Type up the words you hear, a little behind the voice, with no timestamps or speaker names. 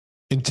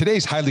In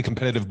today's highly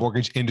competitive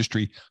mortgage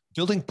industry,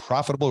 building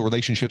profitable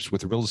relationships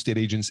with real estate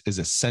agents is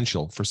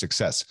essential for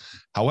success.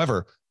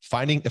 However,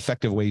 finding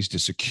effective ways to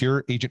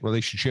secure agent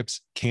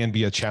relationships can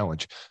be a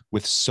challenge.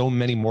 With so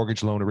many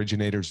mortgage loan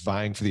originators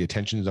vying for the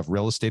attentions of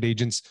real estate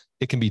agents,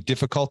 it can be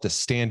difficult to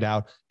stand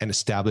out and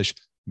establish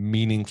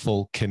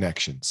meaningful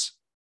connections.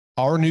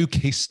 Our new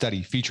case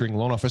study featuring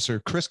loan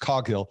officer Chris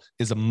Coghill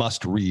is a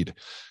must read.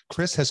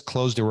 Chris has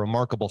closed a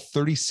remarkable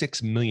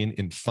 $36 million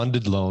in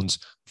funded loans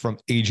from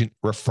agent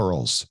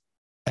referrals.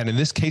 And in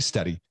this case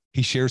study,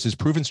 he shares his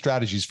proven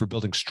strategies for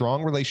building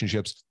strong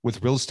relationships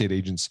with real estate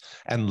agents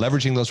and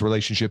leveraging those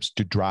relationships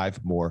to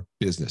drive more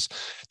business.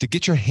 To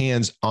get your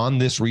hands on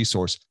this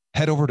resource,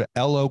 head over to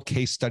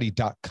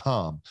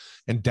locasestudy.com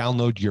and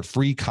download your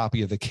free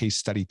copy of the case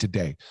study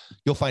today.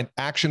 You'll find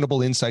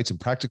actionable insights and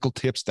practical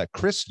tips that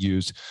Chris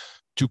used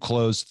to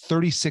close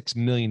 $36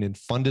 million in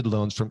funded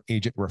loans from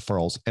agent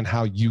referrals and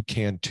how you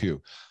can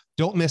too.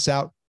 Don't miss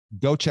out.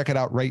 Go check it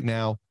out right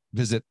now.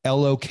 Visit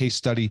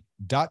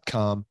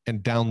locasestudy.com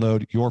and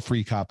download your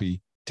free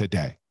copy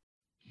today.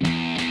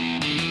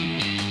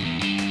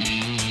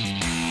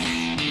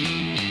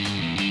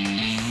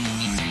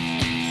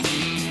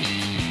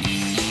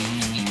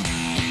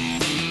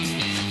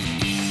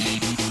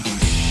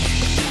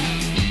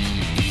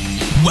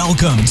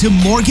 Welcome to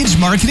Mortgage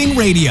Marketing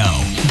Radio,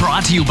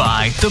 brought to you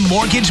by the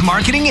Mortgage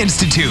Marketing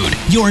Institute,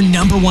 your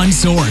number one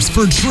source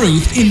for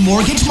truth in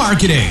mortgage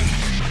marketing.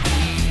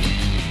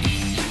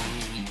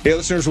 Hey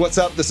listeners, what's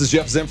up? This is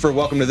Jeff Zimfer.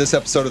 Welcome to this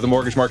episode of the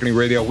Mortgage Marketing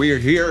Radio. We are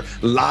here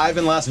live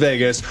in Las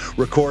Vegas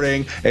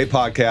recording a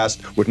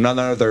podcast with none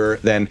other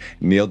than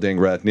Neil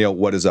Dingred. Neil,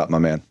 what is up, my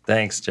man?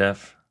 Thanks,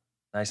 Jeff.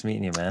 Nice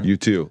meeting you, man. You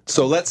too.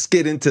 So let's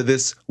get into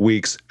this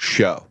week's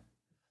show.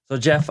 So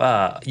Jeff,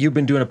 you've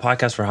been doing a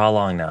podcast for how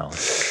long now?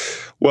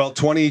 Well,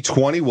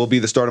 2020 will be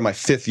the start of my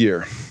 5th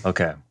year.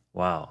 Okay.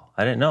 Wow.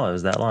 I didn't know it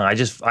was that long. I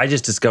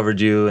just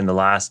discovered you in the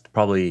last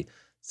probably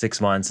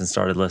 6 months and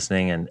started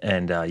listening,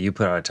 and you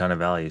put out a ton of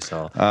value.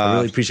 So I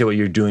really appreciate what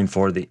you're doing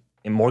for the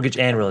mortgage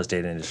and real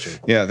estate industry.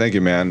 Yeah, thank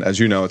you, man. As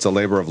you know, it's a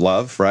labor of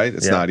love, right?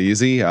 It's not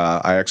easy.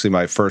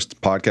 My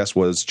first podcast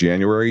was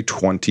January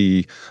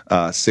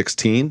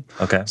 2016.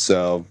 Okay.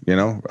 So,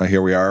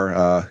 here we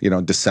are,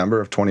 December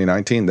of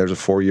 2019. There's a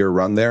 4-year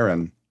run there,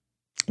 and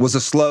was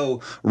a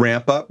slow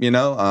ramp up,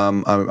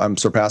 I'm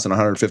surpassing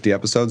 150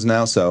 episodes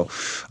now, so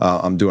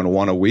I'm doing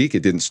one a week.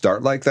 It didn't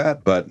start like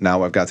that, but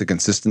now I've got the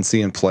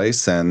consistency in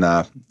place and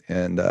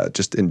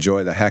just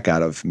enjoy the heck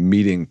out of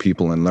meeting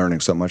people and learning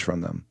so much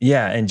from them.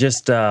 Yeah, and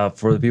just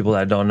for the people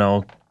that don't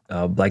know,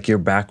 like your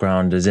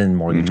background is in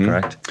mortgage,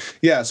 correct?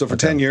 Yeah, so for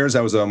 10 years,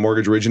 I was a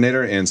mortgage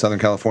originator in Southern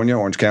California,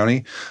 Orange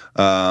County.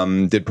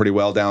 Did pretty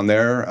well down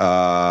there.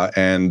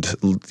 And,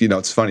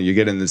 it's funny, you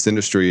get in this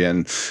industry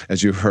and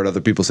as you've heard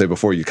other people say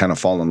before, you kind of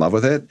fall in love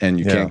with it and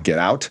you can't get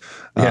out.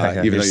 Even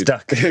though you're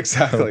stuck.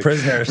 Exactly.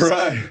 Prisoners.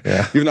 Right.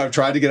 Yeah. Even though I've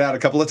tried to get out a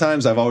couple of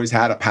times, I've always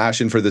had a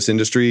passion for this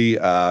industry.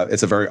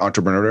 It's a very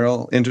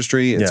entrepreneurial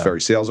industry. It's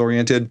very sales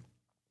oriented.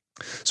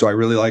 So I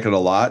really like it a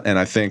lot. And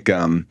I think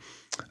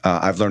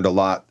I've learned a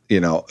lot,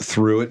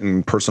 through it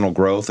and personal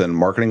growth and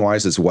marketing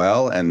wise as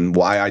well. And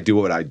why I do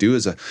what I do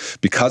is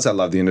because I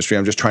love the industry.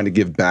 I'm just trying to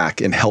give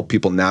back and help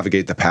people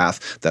navigate the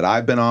path that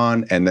I've been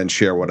on and then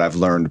share what I've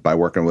learned by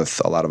working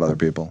with a lot of other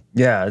people.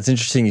 Yeah, it's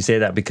interesting you say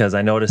that because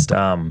I noticed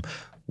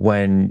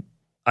when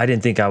I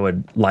didn't think I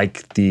would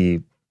like the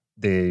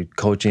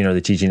coaching or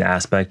the teaching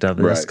aspect of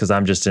this because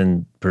I'm just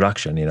in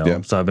production,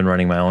 So I've been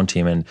running my own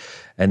team.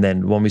 And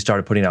then when we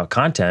started putting out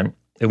content,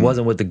 it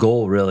wasn't with the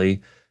goal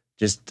really.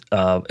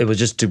 It was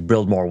just to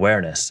build more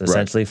awareness,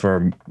 essentially,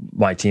 for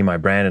my team, my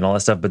brand, and all that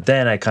stuff. But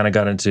then I kind of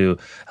got into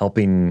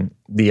helping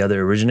the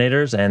other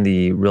originators and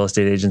the real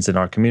estate agents in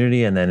our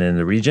community and then in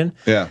the region.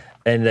 Yeah.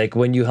 And like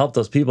when you help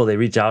those people, they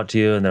reach out to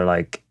you and they're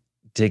like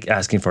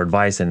asking for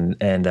advice and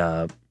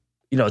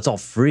it's all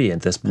free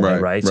at this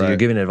point, right? So you're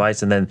giving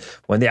advice, and then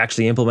when they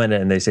actually implement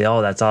it and they say,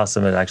 "Oh, that's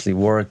awesome! It actually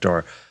worked,"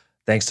 or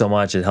 "Thanks so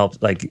much, it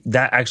helped." Like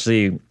that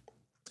actually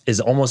is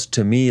almost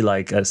to me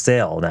like a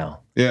sale now.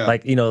 Yeah.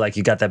 Like, like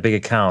you got that big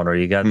account or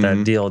you got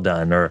that deal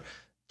done, or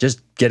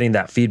just getting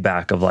that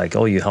feedback of like,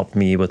 oh, you helped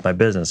me with my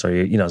business,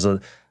 or so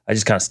I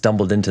just kind of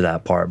stumbled into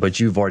that part, but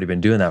you've already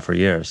been doing that for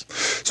years.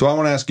 So I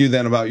want to ask you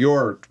then about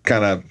your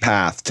kind of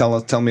path.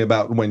 Tell me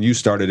about when you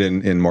started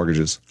in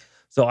mortgages.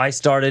 So I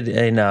started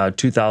in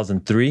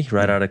 2003,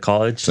 right out of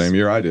college. Same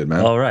year I did,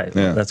 man. Oh, right.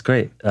 Yeah. Well, that's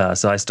great.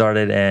 So I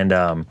started and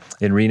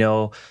in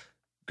Reno,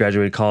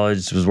 graduated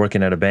college, was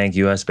working at a bank,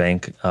 U.S.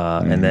 Bank,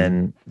 and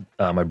then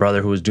my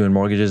brother, who was doing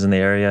mortgages in the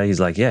area,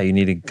 he's like, "Yeah, you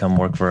need to come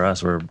work for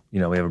us. We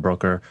have a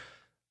broker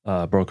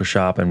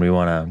shop, and we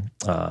want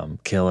to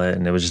kill it."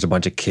 And it was just a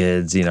bunch of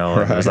kids, It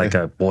was like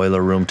a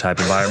boiler room type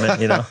environment,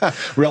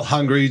 Real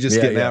hungry, just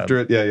getting after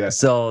it. Yeah.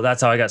 So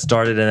that's how I got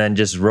started, and then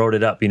just rode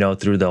it up,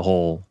 through the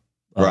whole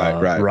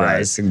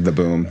rise, the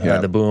boom,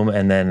 the boom,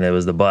 and then it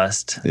was the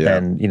bust,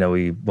 and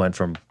we went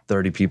from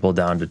 30 people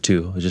down to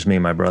 2. It was just me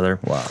and my brother.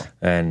 Wow,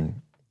 and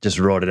just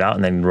wrote it out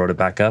and then wrote it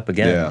back up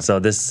again. Yeah. So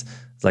this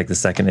is like the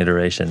second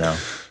iteration now.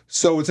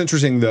 So what's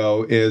interesting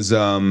though is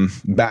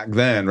back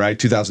then, right,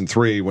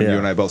 2003, when you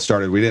and I both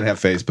started, we didn't have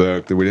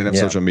Facebook, we didn't have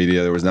social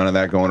media, there was none of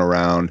that going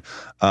around.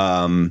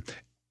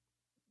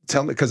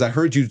 Tell me, because I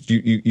heard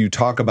you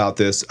talk about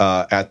this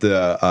at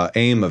the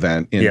AIM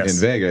event in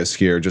Vegas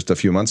here just a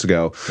few months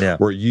ago,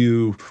 where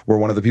you were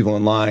one of the people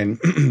in line,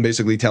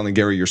 basically telling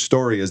Gary your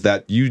story. Is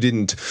that you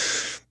didn't?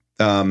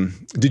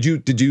 Did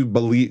you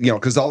believe,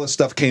 because all this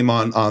stuff came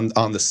on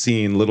the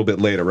scene a little bit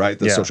later, right?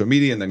 The social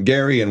media, and then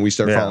Gary, and we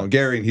started following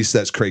Gary, and he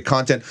says create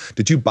content.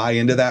 Did you buy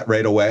into that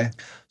right away?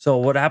 So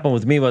what happened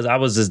with me was I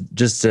was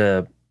just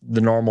the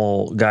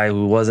normal guy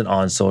who wasn't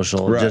on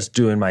social, just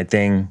doing my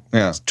thing,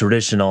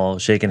 traditional,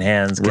 shaking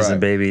hands, kissing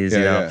babies,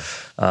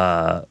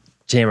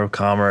 Chamber of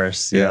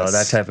Commerce, you know,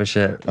 that type of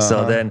shit.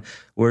 So then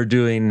we're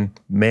doing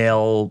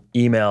mail,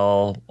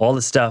 email, all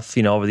this stuff,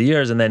 over the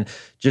years, and then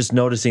just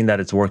noticing that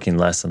it's working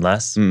less and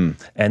less, and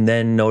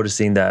then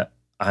noticing that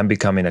I'm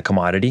becoming a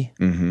commodity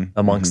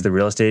amongst the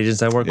real estate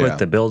agents I work with,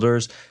 the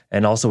builders,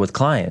 and also with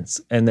clients.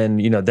 And then,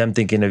 them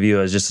thinking of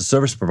you as just a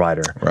service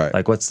provider. Right.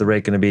 Like, what's the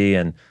rate going to be?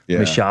 And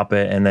we shop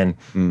it. And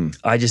then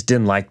I just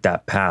didn't like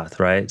that path,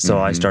 right? So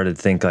I started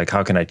to think, like,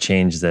 how can I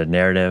change the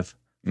narrative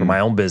for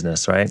my own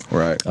business, right?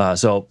 Right.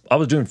 So I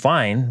was doing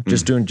fine,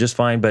 doing just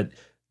fine, but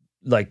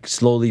like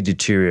slowly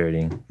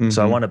deteriorating.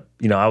 So I want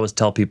to, I always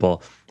tell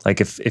people,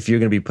 like, if you're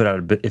going to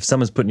be if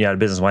someone's putting you out of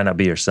business, why not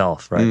be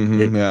yourself, right?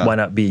 Why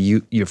not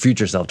be your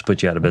future self to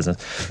put you out of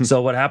business?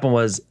 So what happened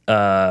was,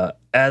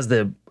 as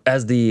the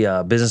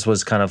business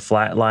was kind of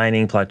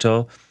flatlining,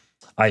 plateau,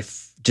 I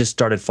just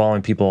started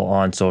following people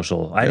on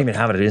social. I didn't even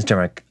have an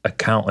Instagram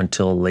account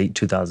until late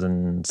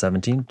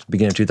 2017,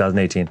 beginning of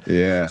 2018.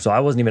 Yeah. So I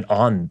wasn't even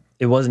on.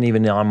 It wasn't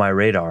even on my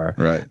radar.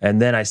 Right.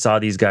 And then I saw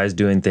these guys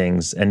doing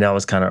things, and that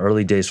was kind of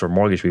early days for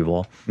mortgage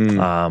people.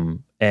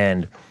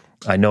 And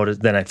I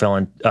noticed, then I fell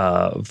in,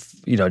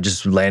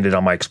 just landed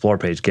on my Explore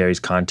page, Gary's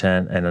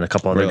content, and then a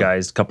couple other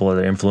guys, a couple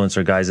other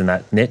influencer guys in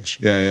that niche.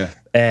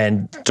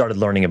 And started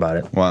learning about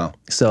it. Wow.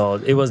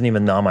 So it wasn't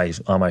even on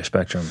my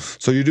spectrum.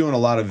 So you're doing a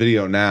lot of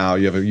video now.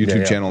 You have a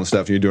YouTube channel and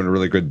stuff, and you're doing a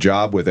really good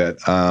job with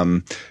it.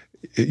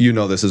 You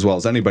know this as well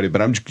as anybody,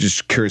 but I'm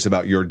just curious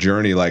about your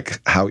journey.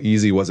 Like, how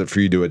easy was it for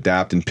you to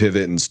adapt and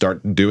pivot and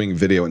start doing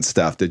video and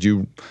stuff? Did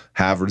you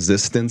have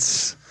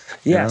resistance?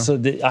 Yeah,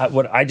 so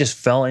I just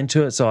fell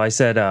into it. So I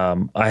said,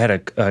 I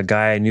had a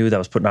guy I knew that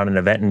was putting on an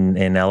event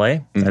in LA,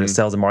 at a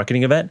sales and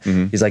marketing event.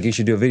 He's like, you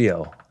should do a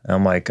video. And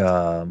I'm like,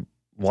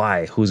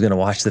 why? Who's going to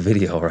watch the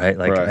video, right?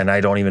 Like, and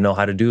I don't even know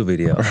how to do a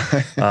video.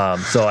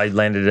 So I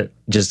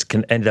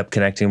ended up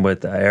connecting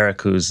with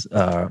Eric, who's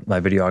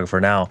my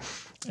videographer now.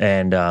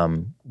 And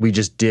we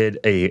just did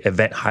a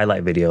event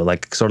highlight video,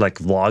 like sort of like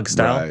vlog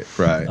style.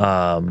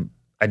 Right.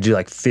 I do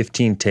like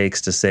 15 takes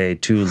to say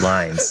 2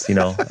 lines,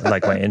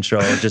 like my intro,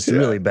 just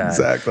really bad.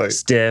 Exactly.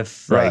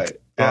 Stiff,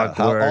 like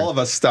awkward. How all of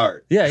us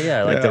start.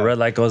 Like the red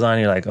light goes on,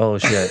 you're like, oh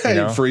shit,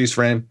 freeze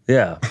frame.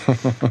 Yeah.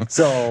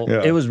 So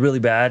it was really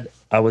bad,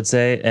 I would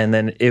say. And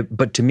then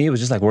but to me, it was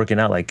just like working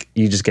out. Like,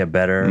 you just get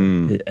better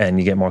and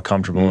you get more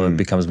comfortable. It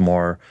becomes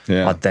more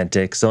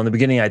authentic. So in the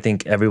beginning, I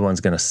think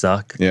everyone's going to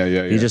suck.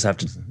 You just have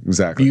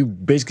to, you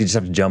basically just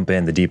have to jump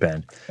in the deep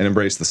end. And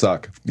embrace the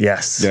suck.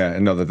 Yes. Yeah,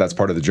 and know that that's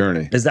part of the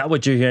journey. Is that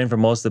what you're hearing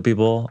from most of the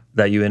people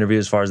that you interview,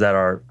 as far as that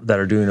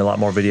are doing a lot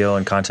more video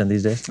and content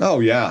these days? Oh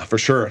yeah, for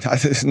sure.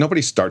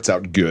 Nobody starts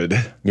out good.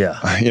 Yeah.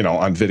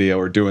 On video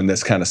or doing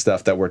this kind of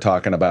stuff that we're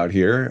talking about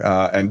here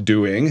and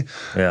doing.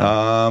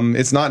 Yeah.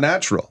 It's not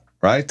natural,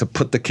 right? To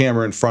put the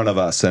camera in front of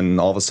us and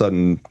all of a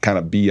sudden kind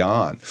of be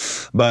on.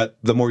 But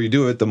the more you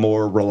do it, the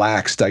more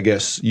relaxed, I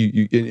guess,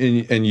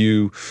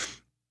 you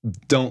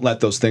don't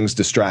let those things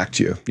distract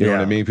you. You know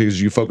what I mean?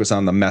 Because you focus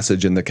on the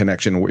message and the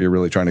connection and what you're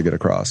really trying to get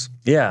across.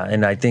 Yeah,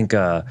 and I think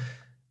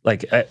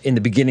in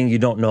the beginning, you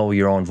don't know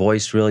your own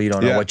voice, really. You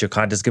don't know what your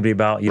content's going to be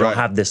about. You don't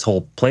have this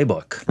whole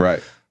playbook.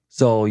 Right.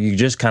 So you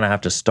just kind of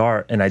have to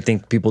start. And I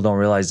think people don't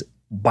realize,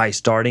 by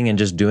starting and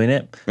just doing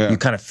it, you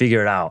kind of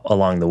figure it out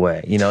along the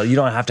way. You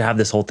don't have to have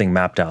this whole thing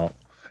mapped out.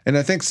 And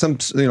I think one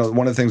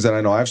of the things that I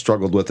know I've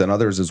struggled with, and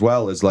others as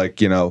well, is like,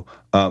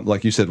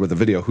 like you said with the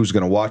video, who's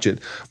going to watch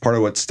it? Part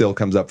of what still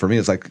comes up for me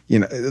is like,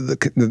 they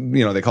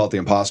call it the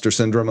imposter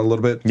syndrome a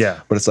little bit. Yeah.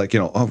 But it's like,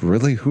 oh,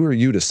 really? Who are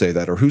you to say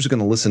that? Or who's going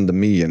to listen to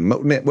me? And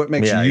what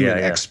makes you an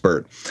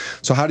expert?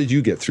 So how did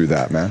you get through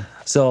that, man?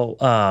 So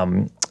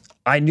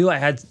I knew I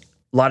had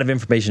a lot of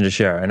information to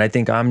share. And I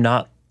think I'm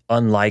not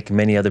unlike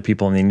many other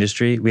people in the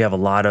industry. We have a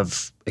lot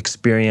of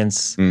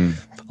experience, a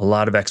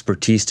lot of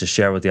expertise to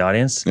share with the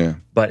audience. Yeah.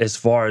 But as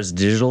far as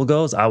digital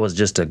goes, I was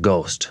just a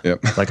ghost.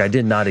 Yep. Like, I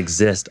did not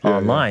exist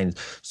online.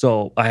 Yeah.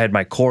 So I had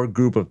my core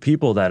group of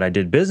people that I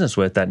did business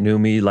with that knew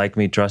me, liked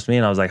me, trust me.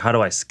 And I was like, how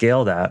do I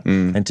scale that?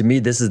 And to me,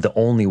 this is the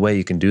only way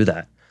you can do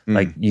that.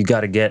 Like,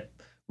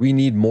 we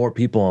need more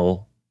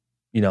people,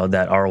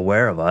 that are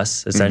aware of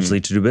us,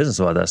 essentially, to do business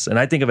with us. And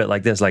I think of it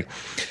like this, like,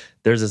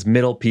 there's this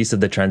middle piece of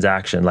the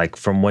transaction, like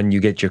from when you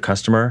get your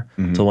customer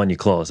to when you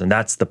close. And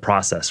that's the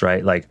process,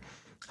 right? Like,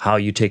 how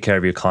you take care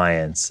of your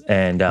clients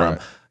and,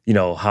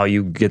 how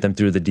you get them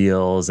through the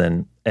deals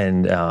and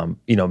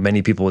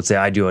many people would say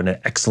I do an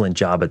excellent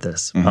job at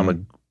this.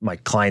 My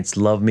clients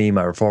love me,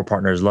 my referral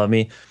partners love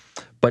me.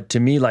 But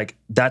to me, like,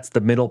 that's the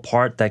middle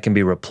part that can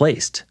be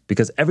replaced,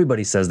 because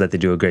everybody says that they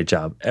do a great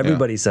job.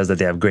 Everybody says that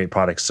they have great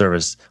product,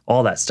 service,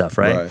 all that stuff,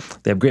 right?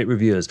 They have great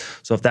reviews.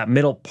 So if that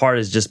middle part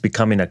is just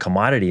becoming a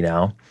commodity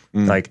now,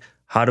 like,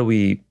 how do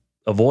we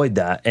avoid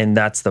that? And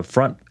that's the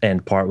front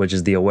end part, which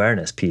is the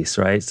awareness piece,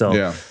 right?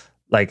 So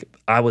like,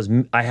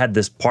 I had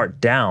this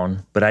part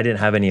down, but I didn't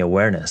have any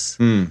awareness.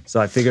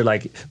 So I figured,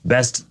 like,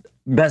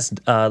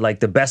 like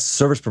the best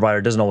service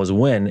provider doesn't always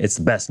win. It's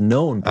the best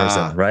known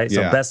person, right?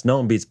 So best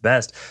known beats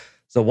best.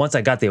 So once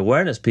I got the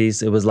awareness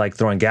piece, it was like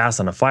throwing gas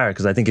on a fire,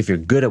 because I think if you're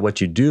good at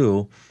what you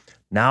do,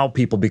 now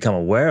people become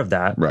aware of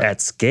that at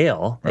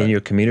scale in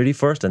your community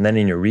first, and then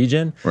in your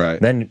region,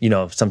 then,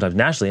 sometimes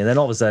nationally. And then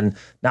all of a sudden,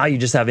 now you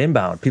just have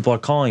inbound. People are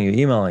calling you,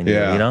 emailing you,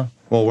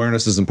 Well,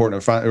 awareness is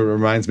important. It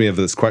reminds me of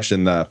this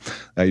question that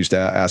I used to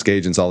ask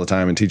agents all the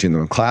time and teaching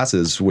them in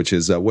classes, which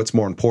is what's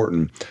more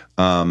important,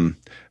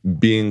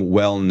 being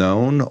well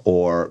known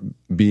or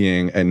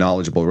being a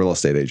knowledgeable real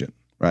estate agent,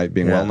 right?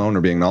 Being well known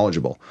or being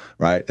knowledgeable,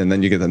 right? And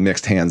then you get the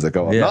mixed hands that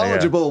go,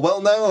 knowledgeable,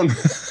 well known.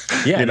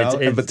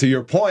 But to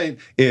your point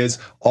is,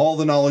 all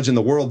the knowledge in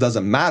the world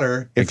doesn't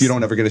matter if you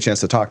don't ever get a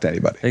chance to talk to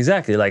anybody.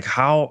 Exactly. Like,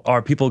 how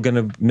are people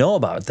going to know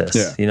about this?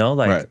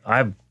 I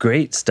have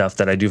great stuff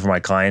that I do for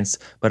my clients,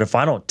 but if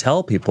I don't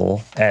tell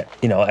people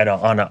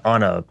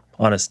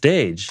on a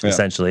stage,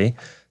 essentially,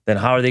 then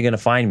how are they going to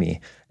find me?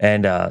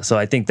 And so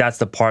I think that's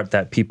the part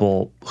that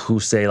people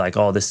who say, like,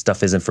 oh, this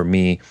stuff isn't for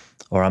me,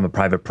 or I'm a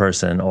private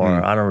person, or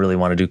I don't really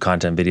want to do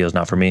content videos,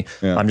 not for me.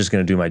 I'm just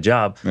going to do my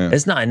job.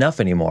 It's not enough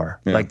anymore.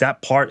 Like,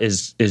 that part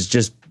is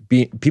just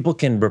people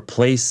can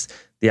replace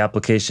the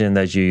application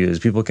that you use.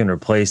 People can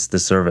replace the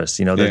service.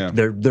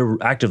 They're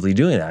actively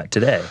doing that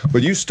today.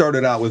 But you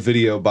started out with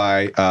video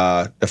by,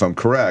 if I'm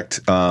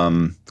correct,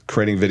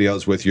 creating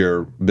videos with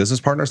your business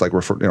partners, like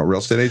real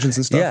estate agents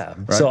and stuff? Yeah.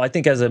 Right? So I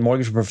think as a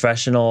mortgage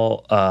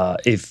professional,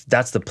 if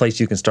that's the place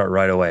you can start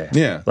right away.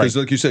 Yeah. Because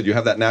like you said, you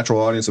have that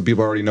natural audience of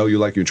people already know you,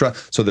 like you,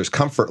 trust. So there's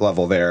comfort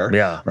level there.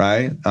 Yeah.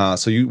 Right?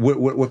 So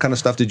what kind of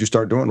stuff did you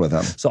start doing with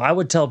them? So I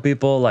would tell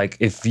people, like,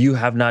 if you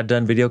have not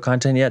done video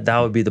content yet, that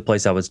would be the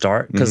place I would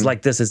start. Because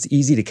like this, it's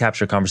easy to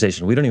capture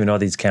conversation. We don't even know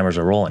these cameras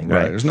are rolling,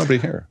 right? There's nobody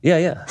here.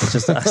 Yeah. It's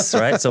just us,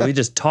 right? So we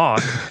just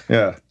talk.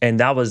 And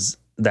that was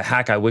the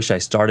hack I wish I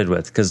started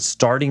with, because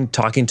talking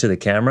to the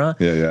camera,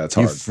 it's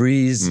hard. You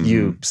freeze,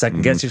 you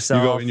second guess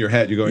yourself. You go in your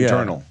head, you go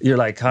internal. You're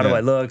like, how do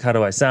I look? How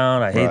do I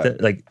sound? I hate that.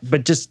 Like,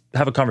 but just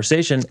have a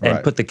conversation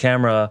and put the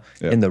camera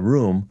in the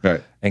room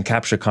and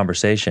capture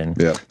conversation.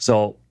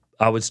 So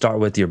I would start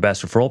with your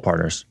best referral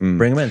partners. Bring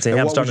them in and say, hey,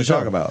 I'm starting to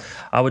talk about.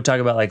 I would talk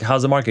about, like,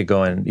 how's the market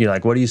going?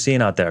 Like, what are you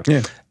seeing out there?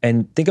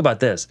 And think about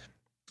this.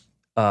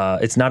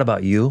 It's not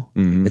about you.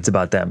 It's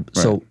about them.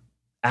 So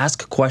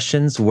ask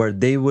questions where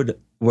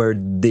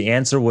the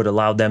answer would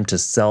allow them to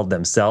sell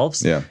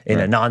themselves in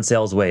a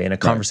non-sales way, in a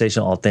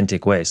conversational,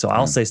 authentic way. So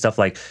I'll say stuff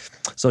like,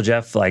 so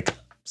Jeff, like,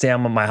 say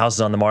my house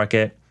is on the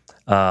market.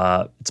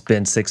 It's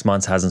been 6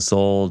 months, hasn't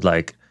sold,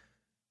 like,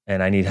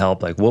 and I need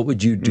help. Like, what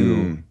would you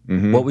do?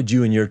 What would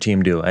you and your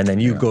team do? And then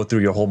you go through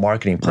your whole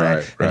marketing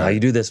plan and how you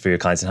do this for your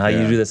clients, and how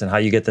you do this, and how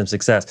you get them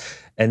success.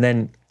 And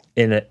then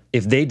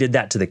if they did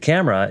that to the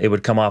camera, it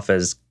would come off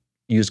as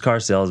used car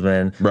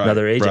salesman,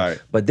 another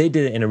agent. But they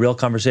did it in a real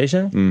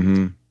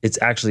conversation. It's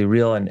actually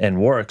real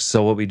and works.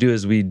 So what we do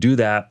is we do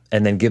that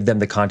and then give them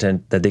the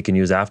content that they can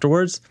use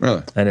afterwards.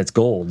 Really? And it's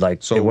gold.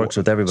 Like, so it works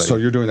with everybody. So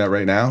you're doing that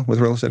right now with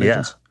real estate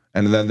agents?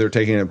 And then they're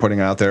taking it and putting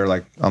it out there,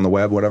 like, on the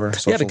web, whatever?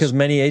 Socials? Yeah, because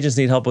many agents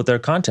need help with their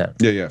content.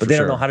 But they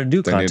don't know how to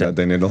do content.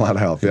 They need a lot of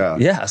help,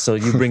 Yeah, so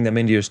you bring them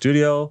into your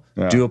studio,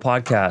 do a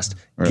podcast,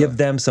 give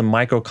them some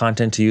micro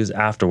content to use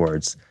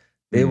afterwards.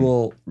 They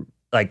will...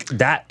 Like,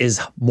 that is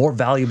more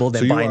valuable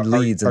than buying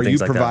leads and things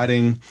like that. Are you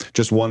providing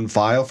just one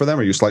file for them?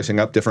 Or are you slicing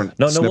up different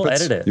snippets? No, we'll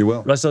edit it. You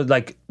will? So,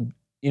 like,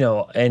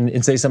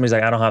 and say somebody's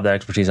like, I don't have that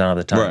expertise, I don't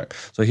have the time.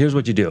 So here's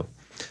what you do.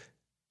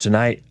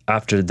 Tonight,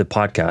 after the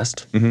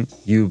podcast,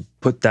 you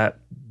put that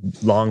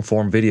long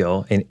form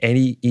video in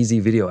any easy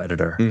video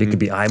editor. It could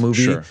be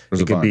iMovie.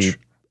 It could be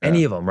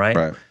any of them,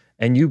 right?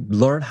 And you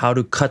learn how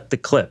to cut the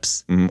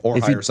clips. Or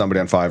hire somebody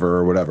on Fiverr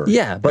or whatever.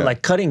 Yeah, but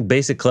like cutting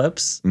basic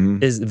clips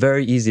is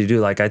very easy to do.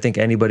 Like, I think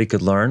anybody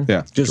could learn.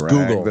 Just drag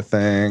Google the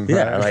thing.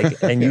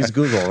 And use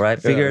Google, right?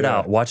 Figure it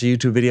out. Watch a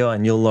YouTube video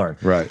and you'll learn.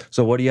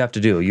 So what do you have to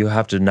do? You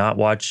have to not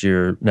watch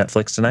your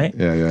Netflix tonight.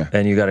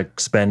 And you got to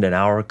spend an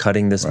hour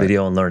cutting this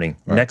video and learning.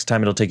 Next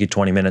time it'll take you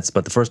 20 minutes,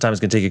 but the first time it's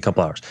going to take you a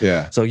couple hours.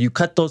 So you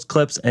cut those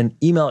clips and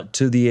email it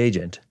to the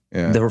agent,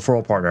 the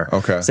referral partner.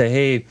 Say,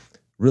 hey,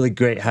 really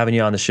great having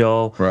you on the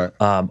show.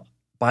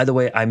 By the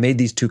way, I made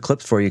these 2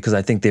 clips for you because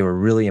I think they were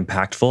really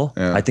impactful.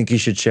 I think you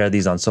should share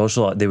these on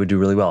social. They would do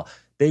really well.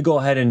 They go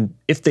ahead and,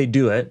 if they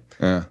do it,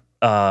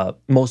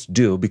 most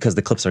do because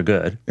the clips are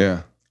good.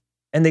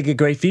 And they get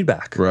great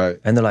feedback.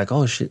 And they're like,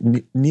 oh shit,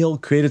 Neil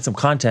created some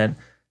content.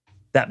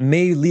 that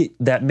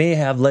may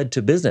have led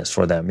to business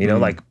for them. You know,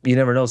 like you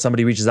never know,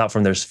 somebody reaches out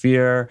from their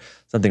sphere,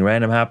 something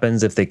random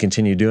happens if they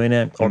continue doing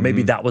it, or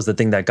maybe that was the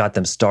thing that got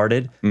them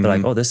started. They're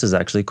like, oh, this is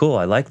actually cool.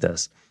 I like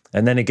this.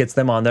 And then it gets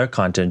them on their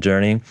content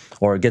journey,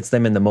 or it gets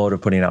them in the mode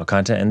of putting out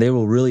content, and they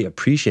will really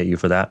appreciate you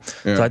for that.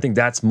 Yeah. So I think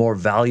that's more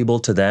valuable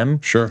to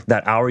them. Sure.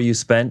 That hour you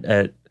spent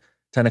at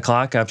 10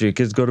 o'clock after your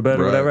kids go to bed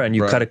or whatever, and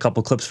you cut a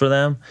couple clips for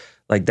them.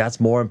 Like that's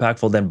more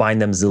impactful than buying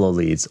them Zillow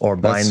leads or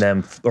buying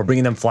them or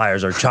bringing them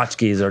flyers or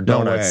tchotchkes or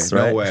donuts.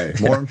 No way.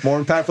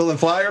 More impactful than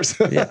flyers.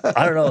 Yeah,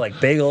 I don't know, like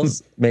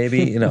bagels,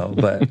 maybe, you know.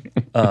 But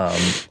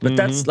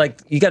that's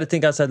like you got to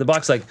think outside the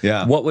box. Like,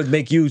 what would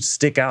make you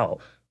stick out?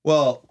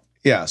 Well,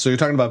 yeah. So you're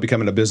talking about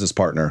becoming a business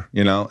partner,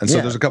 you know, and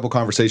so there's a couple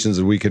conversations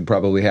that we could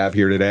probably have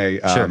here today.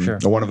 Sure.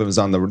 One of them is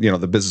on the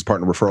the business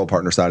partner referral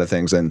partner side of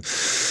things, and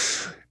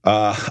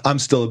I'm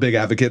still a big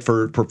advocate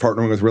for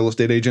partnering with real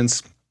estate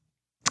agents.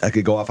 I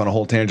could go off on a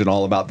whole tangent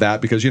all about that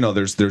because, you know,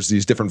 there's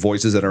these different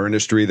voices in our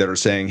industry that are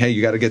saying, hey,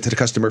 you got to get to the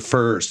customer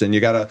first and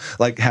you got to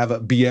like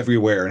be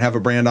everywhere and have a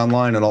brand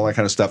online and all that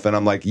kind of stuff. And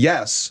I'm like,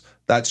 yes,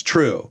 that's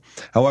true.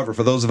 However,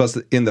 for those of us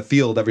in the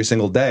field every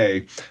single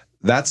day,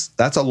 that's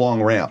a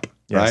long ramp.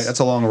 Yes. Right? That's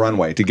a long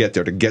runway to get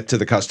there, to get to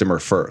the customer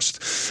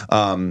first.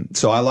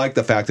 So I like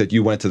the fact that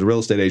you went to the real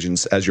estate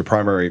agents as your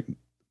primary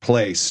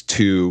place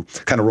to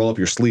kind of roll up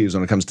your sleeves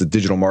when it comes to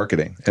digital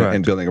marketing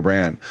and building a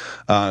brand,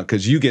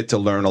 because you get to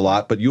learn a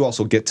lot, but you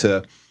also get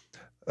to,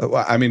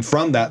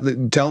 from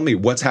that, tell me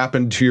what's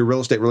happened to your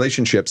real estate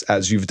relationships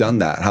as you've done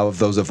that. How have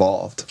those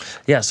evolved?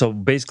 Yeah. So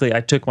basically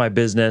I took my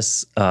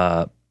business,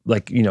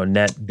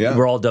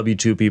 we're all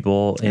W-2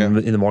 people in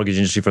the mortgage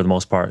industry for the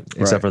most part,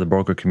 except for the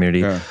broker community.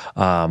 Yeah.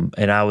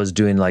 And I was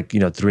doing like,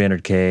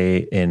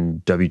 $300K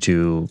in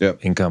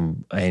W-2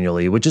 income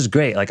annually, which is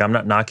great. Like I'm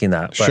not knocking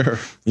that, but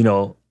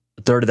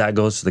a third of that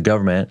goes to the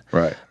government.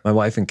 Right. My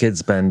wife and kids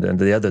spend and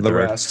the third.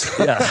 Rest.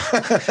 Yeah.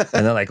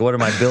 And then like, what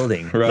am I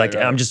building?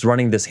 I'm just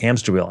running this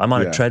hamster wheel. I'm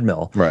on a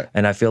treadmill. Right.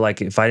 And I feel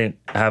like if I didn't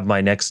have my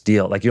next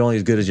deal, like you're only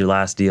as good as your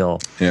last deal.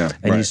 Yeah.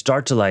 And you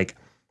start to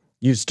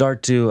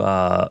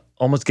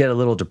almost get a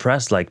little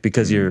depressed, like,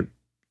 because you're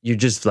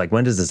just like,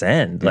 when does this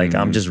end? Like,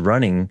 I'm just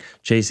running,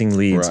 chasing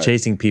leads,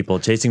 chasing people,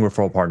 chasing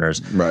referral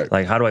partners. Right.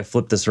 Like, how do I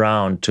flip this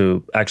around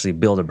to actually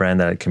build a brand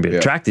that can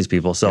attract these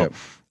people? So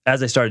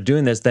as I started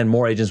doing this, then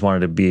more agents wanted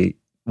to do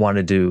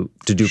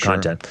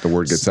content. The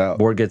word gets out.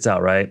 Word gets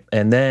out, right?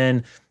 And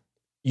then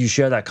you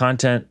share that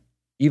content.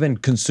 Even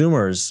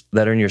consumers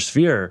that are in your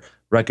sphere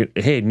record,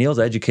 hey, Neil's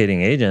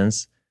educating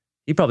agents.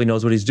 He probably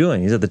knows what he's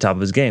doing. He's at the top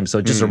of his game.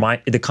 So just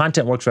the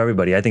content works for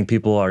everybody. I think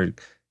people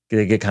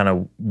they get kind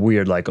of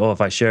weird, like, oh,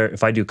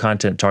 if I do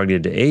content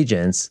targeted to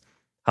agents,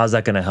 how's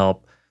that going to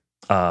help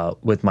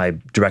with my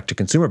direct to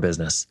consumer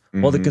business?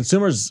 Well, the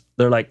consumers,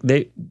 they're like,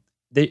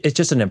 it's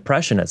just an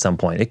impression at some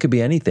point. It could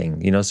be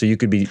anything, so you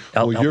could be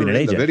helping an agent. You're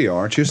in the video,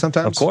 aren't you,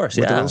 sometimes? Of course,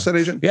 with the real estate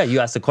agent? Yeah, you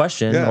ask the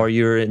question or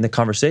you're in the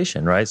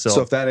conversation, right?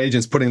 So if that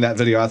agent's putting that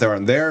video out there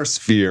on their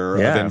sphere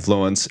of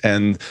influence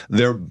and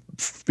their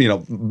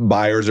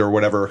buyers or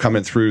whatever are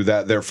coming through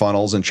their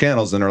funnels and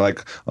channels and they're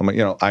like,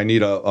 I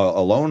need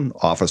a loan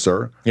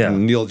officer. Yeah.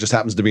 And Neil just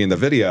happens to be in the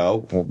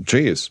video. Well,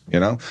 geez,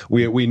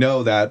 we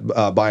know that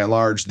by and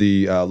large,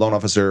 the loan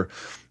officer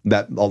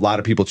that a lot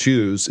of people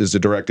choose is the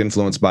direct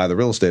influence by the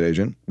real estate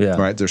agent. Yeah.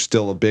 Right. There's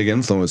still a big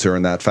influencer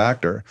in that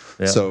factor.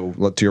 Yeah. So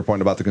to your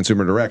point about the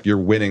consumer direct, you're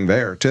winning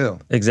there too.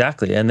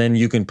 Exactly. And then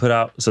you can put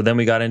out, so then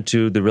we got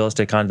into the real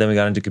estate content, then we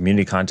got into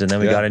community content, then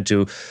we got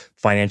into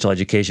financial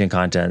education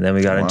content, then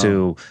we got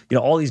into,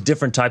 all these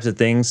different types of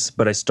things.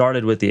 But I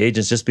started with the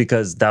agents just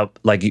because that,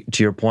 like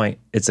to your point,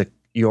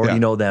 you already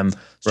know them.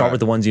 Start with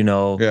the ones you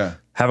know. Yeah.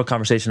 Have a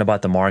conversation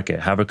about the market.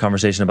 Have a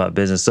conversation about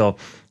business. So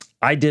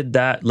I did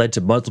that, led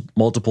to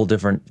multiple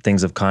different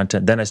things of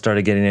content. Then I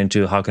started getting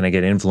into how can I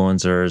get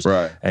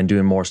influencers and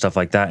doing more stuff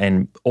like that.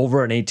 And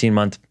over an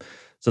 18-month,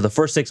 so the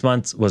first 6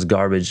 months was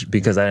garbage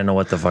because I didn't know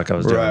what the fuck I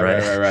was doing,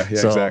 right? Yeah,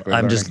 so exactly.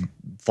 I'm just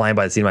flying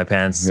by the seat of my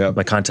pants. Yep.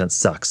 My content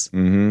sucks.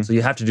 Mm-hmm. So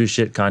you have to do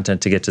shit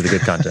content to get to the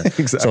good content.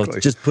 Exactly. So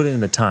just put it in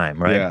the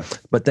time, right? Yeah.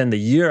 But then the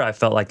year, I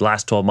felt like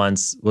last 12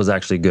 months was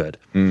actually good.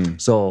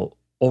 So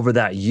over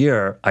that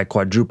year, I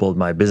quadrupled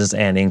my business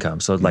and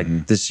income. So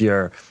like this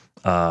year,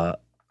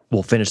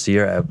 we'll finish the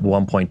year at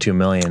 1.2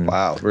 million.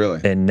 Wow,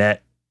 really? In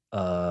net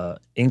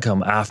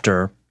income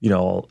after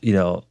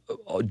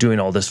doing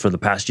all this for the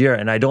past year.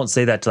 And I don't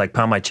say that to like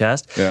pound my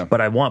chest, but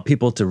I want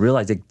people to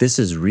realize like this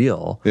is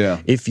real.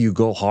 Yeah. If you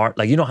go hard,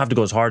 like you don't have to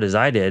go as hard as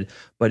I did,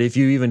 but if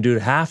you even do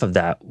half of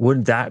that,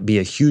 wouldn't that be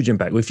a huge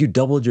impact? If you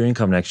doubled your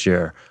income next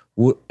year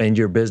and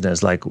your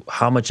business, like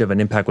how much of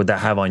an impact would that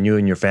have on you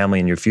and your family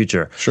and your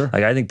future? Sure.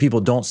 Like I think people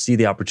don't see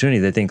the opportunity.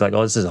 They think like,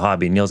 oh, this is a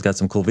hobby. Neil's got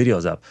some cool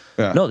videos up.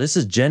 Yeah. No, this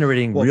is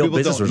generating real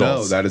business results. People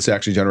don't know that it's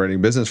actually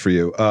generating business for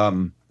you.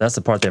 That's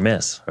the part they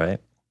miss, right?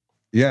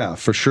 Yeah,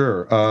 for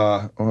sure.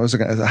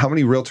 How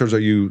many realtors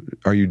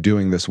are you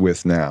doing this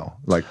with now?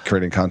 Like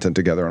creating content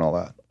together and all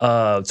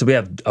that? So we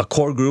have a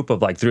core group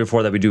of like 3 or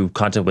 4 that we do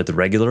content with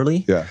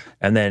regularly. Yeah.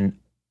 And then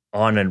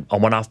on a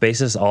one-off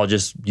basis, I'll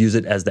just use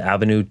it as the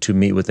avenue to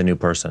meet with a new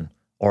person.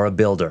 or a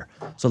builder.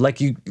 So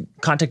like you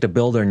contact a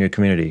builder in your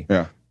community.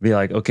 Yeah. Be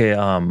like, okay,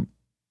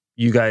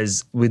 you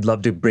guys, we'd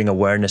love to bring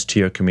awareness to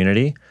your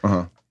community.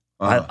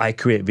 I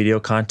create video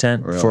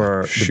content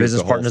for the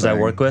business partners I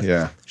work with.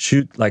 Yeah.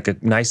 Shoot like a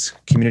nice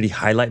community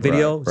highlight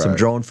video, some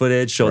drone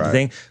footage, show the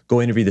thing,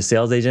 go interview the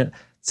sales agent.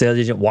 Sales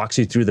agent walks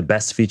you through the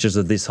best features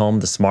of this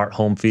home, the smart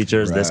home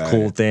features, this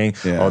cool thing.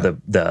 Yeah. Oh,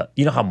 the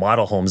you know how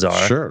model homes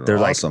are. Sure, they're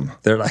awesome.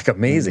 They're like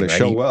amazing. They right?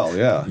 show well,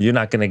 yeah. You're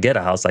not going to get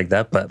a house like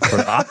that, but for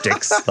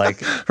optics,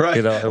 like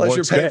you know, unless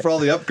you're paying great. for all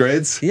the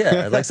upgrades.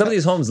 Yeah, like some of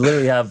these homes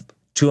literally have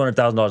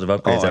 $200,000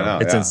 of upgrades. I know,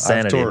 It's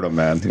insanity. I've toured them,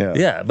 man.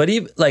 Yeah, but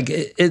even like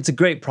it's a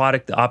great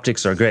product. The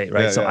optics are great,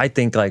 right? So I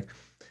think like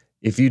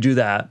if you do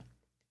that,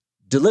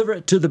 deliver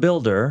it to the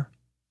builder,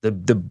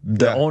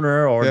 the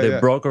owner or the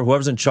broker,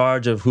 whoever's in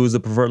charge of who's the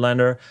preferred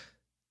lender.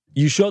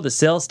 You show the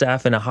sales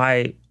staff in a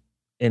high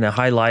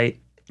light.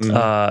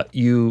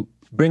 You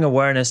bring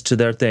awareness to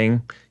their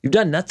thing. You've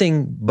done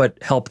nothing but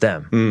help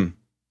them.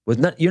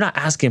 You're not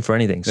asking for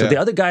anything. So the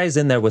other guy is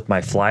in there with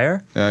my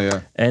flyer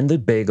and the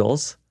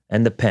bagels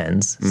and the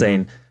pens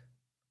saying,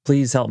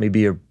 please let me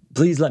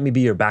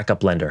be your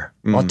backup lender.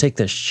 I'll take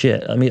the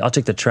shit. I'll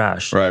take the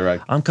trash. Right.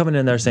 I'm coming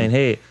in there saying,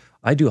 hey,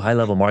 I do high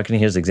level marketing.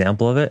 Here's an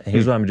example of it. And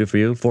here's what I'm gonna do for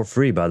you for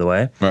free, by the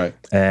way. Right.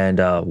 And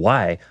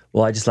why?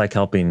 Well, I just like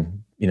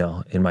helping,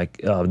 in my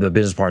the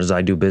business partners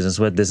I do business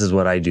with. This is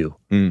what I do.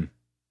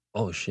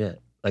 Oh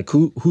shit. Like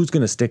who's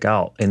gonna stick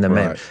out in the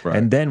men? Right.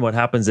 And then what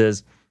happens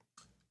is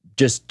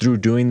just through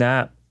doing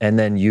that, and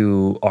then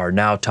you are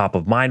now top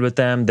of mind with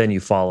them, then you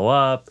follow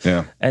up.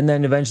 Yeah. And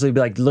then eventually be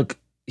like, look,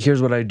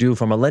 here's what I do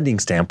from a lending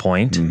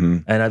standpoint.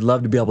 And I'd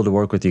love to be able to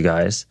work with you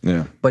guys.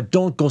 Yeah. But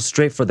don't go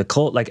straight for the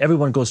close. Like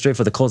everyone goes straight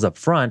for the close up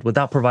front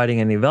without providing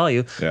any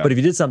value. Yeah. But if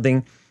you did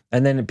something,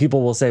 and then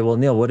people will say, well,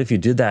 Neil, what if you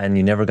did that and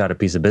you never got a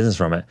piece of business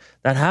from it?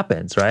 That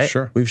happens, right?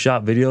 Sure. We've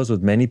shot videos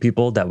with many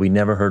people that we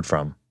never heard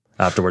from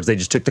afterwards. They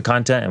just took the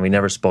content and we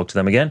never spoke to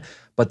them again.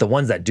 But the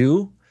ones that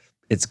do,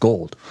 it's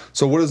gold.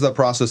 So what is the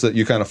process that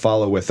you kind of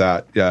follow with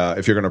that?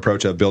 If you're going to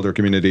approach a builder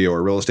community or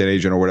a real estate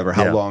agent or whatever,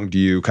 how long do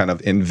you kind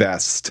of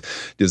invest?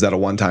 Is that a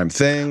one-time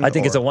thing? I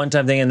think it's a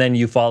one-time thing, and then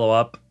you follow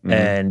up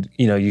and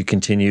you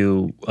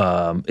continue.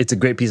 It's a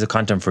great piece of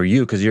content for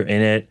you because you're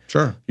in it.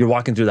 Sure. You're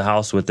walking through the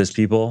house with these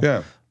people.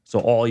 Yeah. So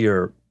all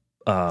your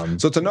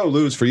so it's a no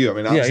lose for you. I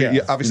mean,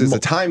 obviously it's a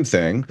time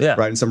thing,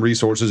 right? And some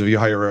resources if you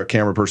hire a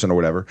camera person or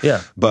whatever.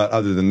 Yeah. But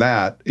other than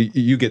that,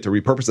 you get to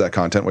repurpose that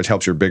content, which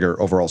helps your bigger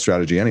overall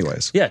strategy,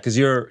 anyways. Yeah, because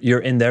you're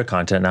in their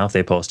content now if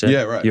they post it.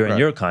 Yeah, right. You're in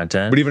your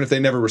content. But even if they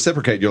never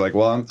reciprocate, you're like,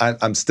 well,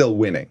 I'm still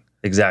winning.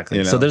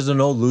 Exactly. So there's a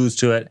no lose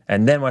to it.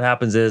 And then what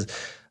happens is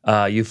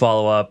you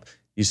follow up.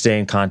 You stay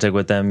in contact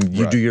with them.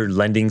 You do your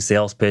lending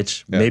sales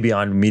pitch, maybe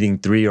on meeting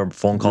 3 or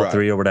phone call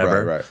 3 or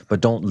whatever,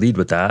 but don't lead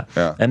with that.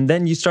 Yeah. And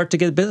then you start to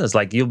get business.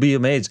 Like you'll be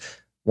amazed.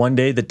 One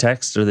day the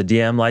text or the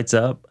DM lights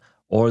up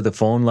or the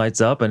phone lights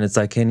up and it's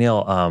like, hey,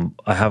 Neil,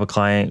 I have a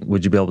client.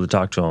 Would you be able to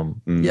talk to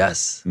him?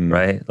 Yes.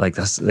 Right? Like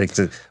that's like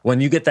when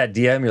you get that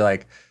DM, you're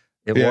like,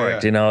 it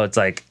worked. It's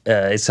like,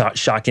 it's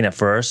shocking at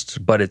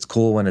first, but it's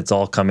cool when it's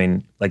all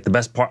coming. Like the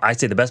best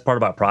part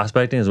about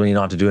prospecting is when you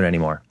don't have to do it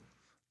anymore.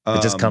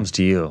 It just comes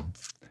to you.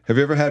 Have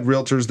you ever had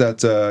realtors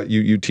that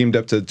you teamed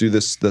up to do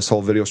this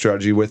whole video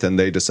strategy with, and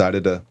they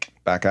decided to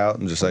back out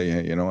and just say,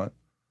 hey, you know what?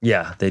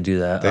 Yeah, they do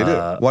that. They do.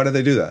 Why did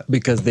they do that?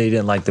 Because they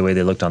didn't like the way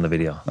they looked on the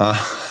video.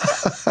 Welcome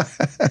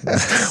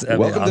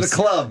to the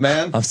club,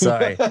 man. I'm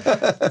sorry.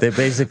 They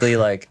basically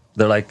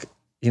they're like,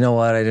 you know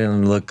what? I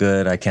didn't look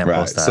good. I can't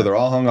post that. So they're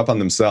all hung up on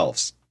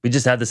themselves. We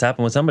just had this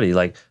happen with somebody.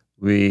 Like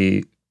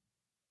we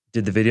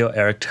did the video.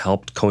 Eric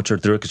helped coach her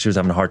through it because she was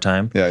having a hard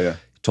time. Yeah.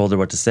 Told her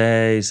what to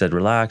say, said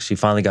relax. She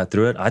finally got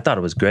through it. I thought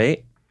it was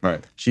great.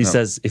 Right. She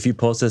says, if you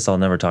post this, I'll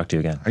never talk to you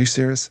again. Are you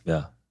serious?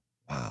 Yeah.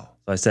 Wow.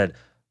 So I said,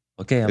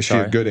 okay, I'm sorry.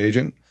 Is she a good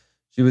agent?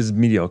 She was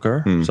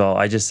mediocre. So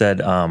I just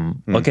said,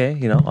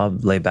 okay, I'll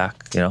lay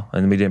back,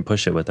 and we didn't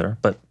push it with her.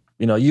 But,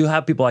 you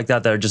have people like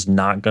that are just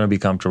not going to be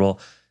comfortable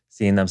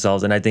seeing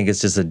themselves. And I think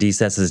it's just a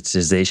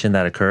desensitization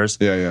that occurs.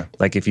 Yeah.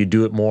 Like if you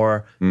do it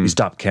more, you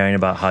stop caring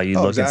about how you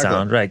look and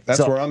sound. Right.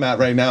 That's where I'm at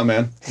right now,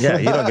 man. Yeah,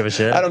 you don't give a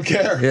shit. I don't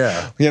care.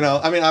 Yeah.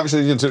 I mean,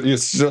 obviously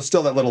it's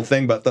still that little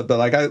thing, but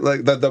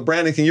the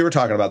branding thing you were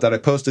talking about that I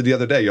posted the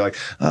other day, you're like,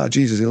 oh,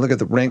 Jesus, you look at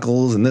the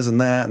wrinkles and this and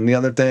that and the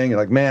other thing. You're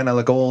like, man, I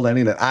look old. I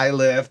need an eye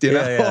lift, all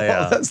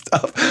that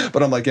stuff.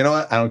 But I'm like, you know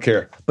what? I don't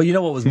care. But you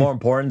know what was more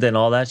important than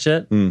all that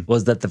shit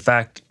was that the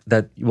fact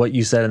that what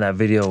you said in that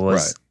video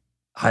was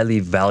highly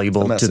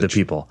valuable to the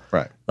people.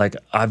 Right. Like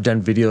I've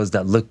done videos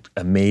that looked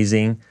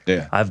amazing.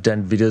 Yeah. I've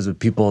done videos with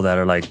people that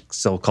are like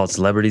so-called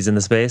celebrities in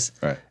the space.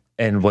 Right.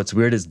 And what's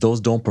weird is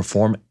those don't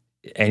perform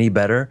any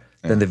better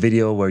than the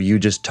video where you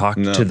just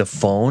talked to the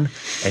phone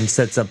and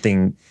said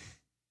something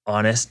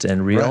honest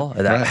and real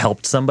that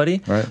helped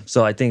somebody. Right.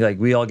 So I think like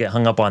we all get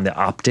hung up on the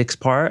optics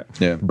part,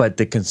 but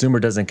the consumer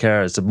doesn't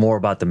care. It's more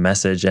about the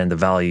message and the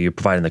value you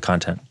provide in the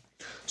content.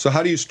 So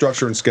how do you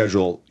structure and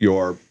schedule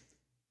your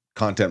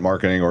content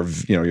marketing, or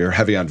you're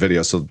heavy on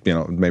video, so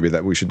maybe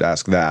that we should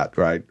ask that,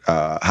 right?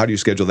 How do you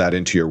schedule that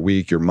into your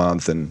week, your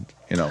month, and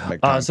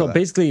make time so for that?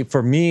 basically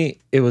for me,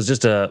 it was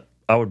just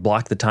I would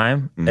block the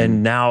time,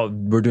 and now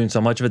we're doing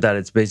so much of it that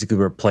it's basically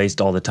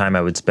replaced all the time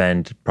I would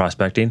spend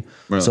prospecting.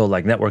 Really? So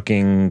like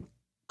networking,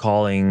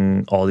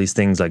 calling, all these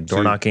things like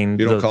door knocking.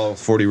 You don't call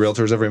 40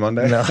 realtors every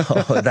Monday? No,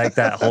 like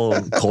that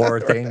whole core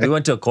thing. We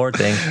went to a core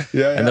thing,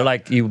 and they're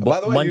like, "You."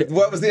 By the way,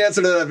 what was the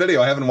answer to that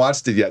video? I haven't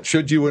watched it yet.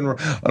 Should you? We don't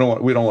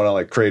want to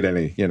like create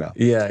any,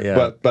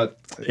 Yeah. But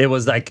it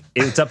was like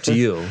it's up to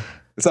you.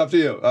 It's up to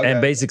you. Okay.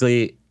 And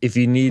basically, if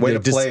you need way to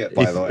play it,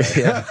 by the way,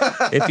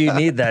 if you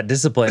need that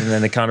discipline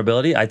and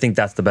accountability, I think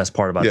that's the best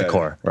part about the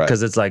core,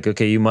 because it's like,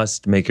 okay, you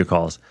must make your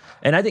calls,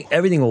 and I think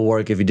everything will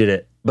work if you did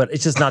it, but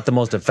it's just not the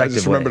most effective. I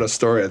just remembered a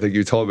story. I think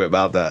you told me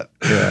about that.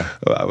 Yeah,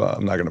 well,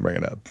 I'm not going to bring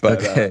it up, but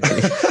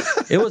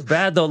it was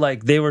bad though.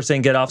 Like they were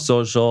saying, get off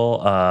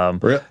social.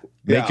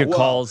 Make your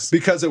calls,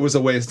 because it was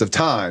a waste of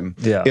time.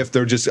 Yeah. If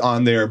they're just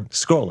on there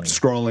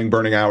scrolling,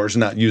 burning hours,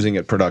 not using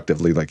it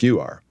productively like you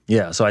are.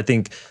 Yeah. So I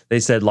think they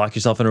said lock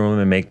yourself in a room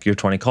and make your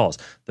 20 calls.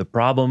 The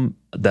problem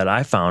that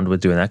I found with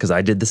doing that, because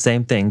I did the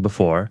same thing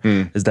before,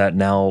 is that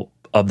now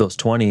of those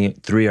 20,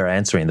 3 are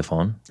answering the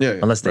phone,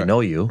 unless they know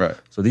you. Right.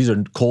 So these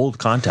are cold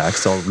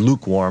contacts, so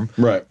lukewarm.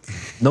 Right.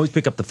 Nobody's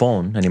pick up the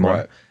phone anymore.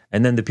 Right.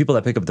 And then the people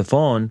that pick up the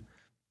phone,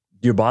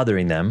 you're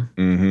bothering them.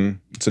 Mm-hmm.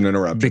 It's an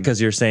interruption. Because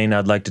you're saying,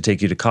 I'd like to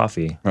take you to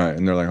coffee. Right.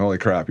 And they're like, holy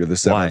crap, you're the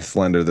 7th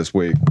lender this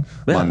week,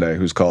 Monday,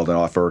 who's called and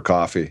offer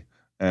coffee.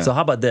 Yeah. So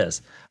how about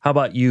this? How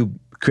about you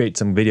create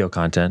some video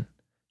content?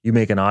 You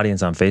make an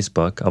audience on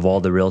Facebook of all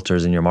the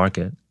realtors in your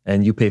market,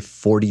 and you pay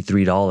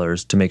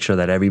 $43 to make sure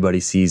that everybody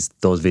sees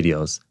those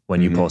videos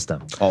when you post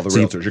them. All the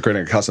realtors. You're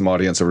creating a custom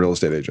audience of real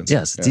estate agents.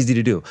 Yes, it's easy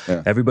to do.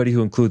 Yeah. Everybody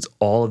who includes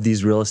all of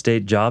these real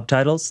estate job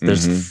titles,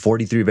 there's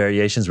 43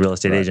 variations: real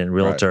estate agent,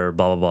 realtor,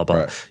 blah, blah, blah, blah.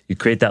 Right. You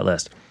create that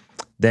list.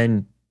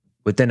 Then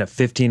within a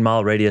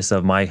 15-mile radius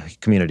of my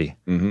community,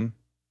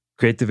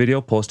 create the video,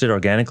 post it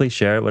organically,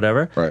 share it,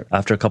 whatever. Right.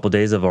 After a couple of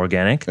days of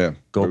organic,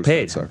 go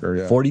paid.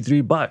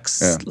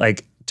 $43. Yeah.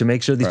 Like, to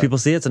make sure these people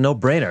see it, it's a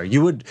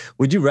no-brainer.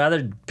 Would you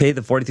rather pay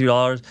the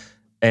 $43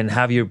 and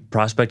have your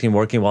prospecting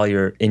working while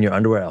you're in your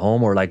underwear at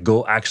home, or like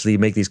go actually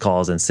make these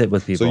calls and sit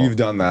with people? So you've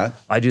done that.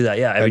 I do that,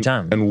 every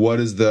time. And what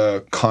is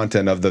the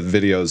content of the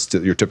videos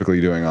that you're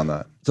typically doing on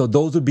that? So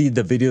those would be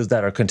the videos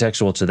that are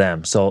contextual to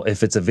them. So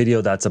if it's a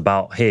video that's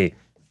about, hey,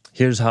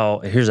 here's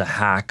a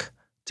hack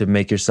to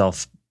make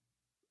yourself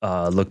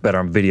look better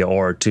on video,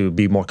 or to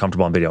be more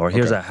comfortable on video, or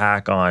here's a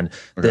hack on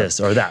this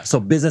or that.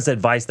 So business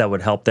advice that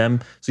would help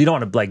them. So you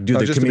don't want to like do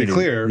the just community.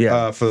 To be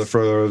clear,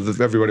 for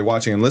everybody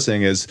watching and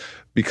listening, is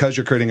because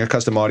you're creating a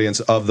custom audience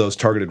of those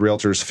targeted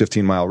realtors,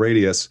 15-mile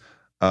radius,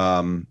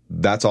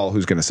 that's all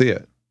who's going to see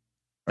it.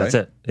 Right? That's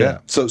it. Yeah.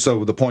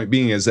 So the point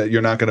being is that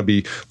you're not going to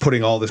be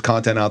putting all this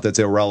content out that's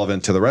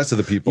irrelevant to the rest of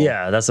the people.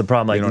 Yeah, that's the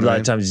problem. Like, a lot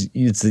of times,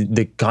 it's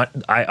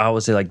I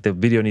always say, like, the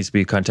video needs to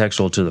be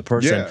contextual to the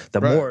person. Yeah, the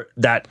more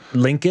that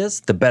link is,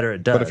 the better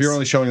it does. But if you're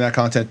only showing that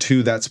content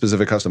to that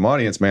specific custom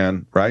audience,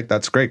 man, right?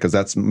 That's great, because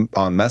that's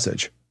on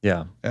message.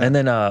 Yeah. And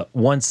then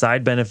one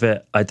side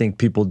benefit I think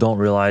people don't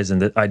realize,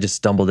 and that I just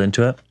stumbled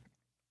into it.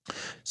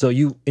 So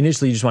you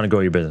initially just want to grow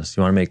your business.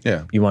 You want to make,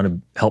 you want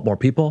to help more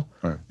people,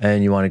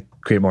 and you want to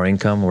create more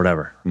income or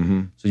whatever.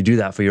 So you do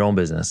that for your own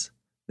business.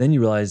 Then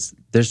you realize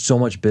there's so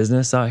much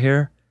business out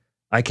here,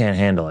 I can't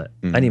handle it.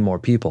 I need more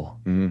people.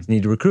 You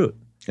need to recruit.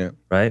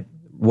 Right?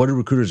 What do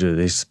recruiters do?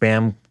 They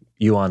spam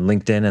you on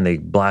LinkedIn and they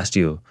blast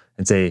you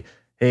and say,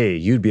 hey,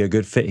 you'd be a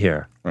good fit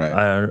here.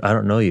 I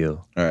don't know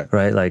you.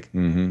 Right? Like,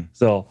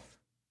 so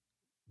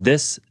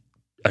this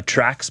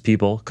attracts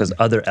people because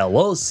other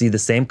LOs see the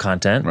same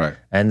content,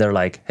 and they're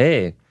like,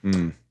 hey,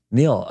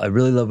 Neil, I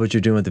really love what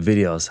you're doing with the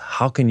videos.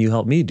 How can you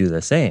help me do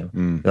the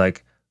same?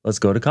 Like, let's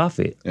go to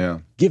coffee.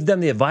 Give them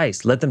the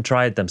advice. Let them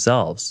try it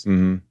themselves.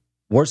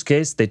 Worst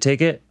case, they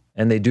take it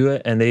and they do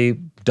it and they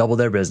double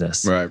their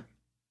business.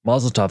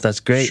 Mazel tov, that's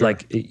great. Sure.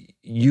 Like,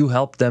 you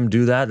help them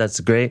do that. That's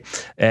great.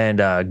 And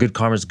good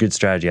karma is a good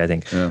strategy, I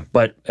think.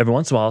 But every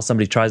once in a while,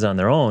 somebody tries it on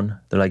their own.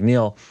 They're like,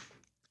 Neil,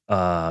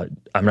 I'm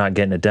not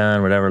getting it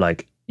done, whatever.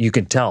 Like, you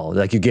can tell,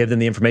 like, you gave them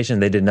the information,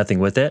 they did nothing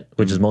with it,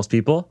 which is most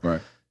people.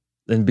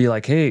 Then be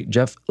like, hey,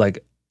 Jeff,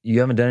 like,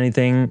 you haven't done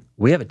anything.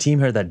 We have a team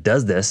here that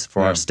does this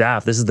for our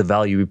staff. This is the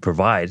value we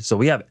provide. So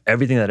we have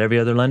everything that every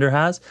other lender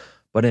has,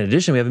 but in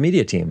addition, we have a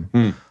media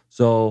team.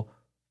 So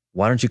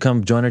why don't you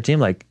come join our team?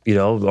 Like,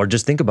 or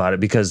just think about it,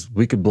 because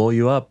we could blow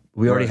you up.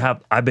 We already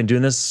have, I've been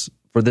doing this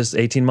for this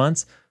 18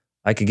 months.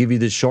 I could give you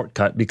this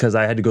shortcut because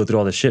I had to go through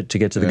all the shit to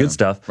get to the good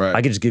stuff.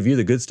 I could just give you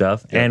the good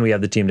stuff, and we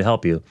have the team to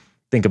help you.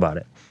 Think about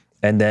it.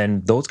 And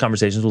then those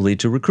conversations will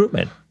lead to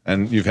recruitment.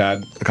 And you've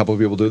had a couple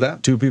of people do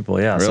that? 2 people,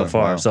 so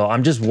far. Wow. So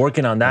I'm just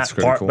working on that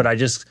part, cool. But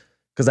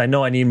because I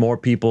know I need more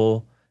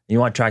people. You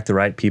want to attract the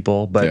right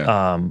people. But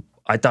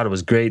I thought it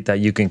was great that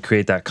you can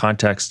create that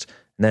context,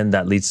 and then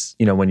that leads,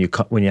 when you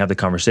have the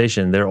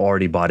conversation, they're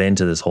already bought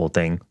into this whole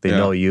thing. They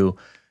know you.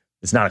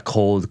 it's not a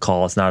cold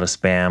call. It's not a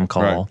spam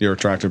call. Right. You're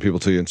attracting people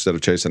to you instead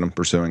of chasing them,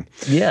 pursuing.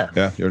 Yeah.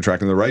 Yeah. You're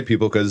attracting the right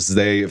people because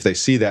if they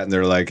see that and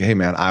they're like, hey,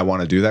 man, I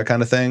want to do that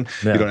kind of thing,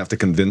 you don't have to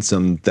convince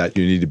them that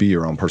you need to be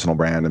your own personal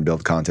brand and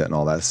build content and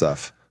all that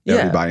stuff.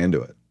 They buy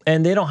into it.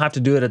 And they don't have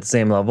to do it at the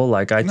same level.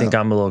 Like, I think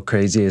I'm a little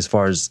crazy as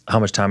far as how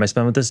much time I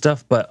spend with this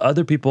stuff. But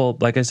other people,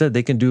 like I said,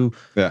 they can do,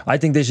 I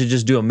think they should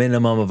just do a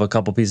minimum of a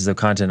couple pieces of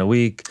content a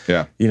week.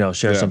 Yeah. You know,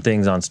 share some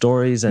things on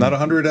stories. And not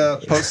 100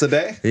 posts a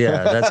day?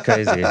 Yeah, that's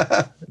crazy.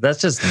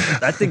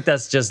 I think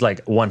that's just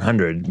like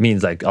 100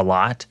 means like a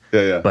lot.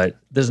 Yeah. But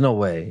there's no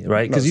way,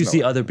 right? Because you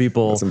see other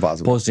people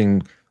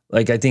posting,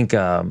 like, I think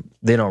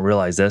they don't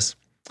realize this.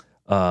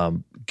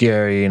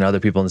 Gary and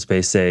other people in the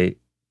space say,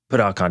 put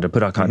out content,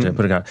 put out content.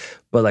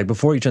 But like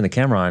before you turn the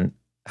camera on,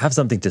 have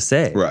something to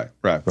say. Right.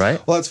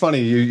 Well, it's funny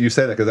you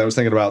say that because I was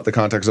thinking about the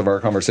context of our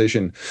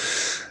conversation.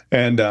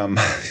 And,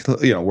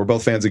 we're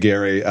both fans of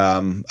Gary. I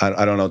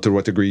don't know to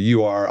what degree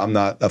you are. I'm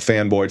not a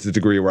fanboy to the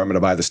degree where I'm going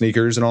to buy the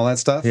sneakers and all that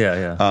stuff.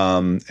 Yeah.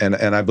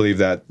 And I believe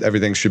that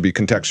everything should be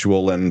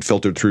contextual and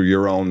filtered through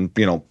your own,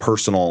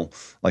 personal,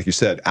 like you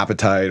said,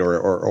 appetite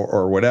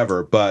or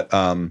whatever. But,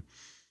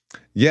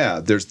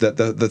 there's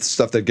the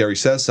stuff that Gary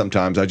says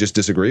sometimes I just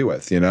disagree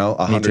with, about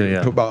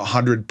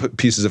 100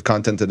 pieces of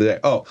content a day.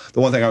 Oh, the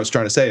one thing I was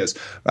trying to say is,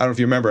 I don't know if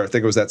you remember, I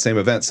think it was that same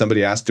event,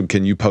 somebody asked him,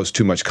 can you post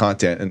too much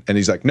content? And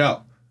he's like,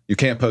 no, you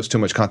can't post too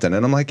much content.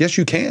 And I'm like, yes,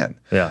 you can.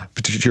 Yeah.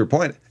 But to your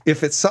point,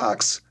 if it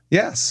sucks,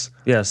 yes.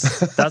 Yes,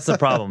 that's the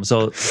problem.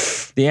 So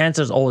the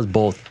answer is always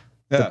both.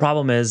 Yeah. The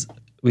problem is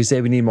we say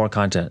we need more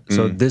content.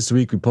 So this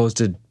week we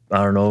posted,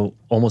 I don't know,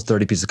 almost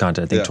 30 pieces of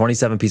content. I think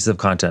 27 pieces of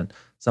content.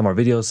 Some are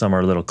videos, some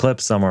are little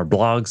clips, some are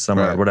blogs, some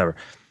are whatever,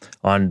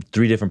 on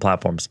 3 different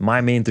platforms.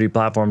 My main 3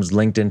 platforms,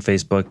 LinkedIn,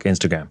 Facebook,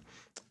 Instagram.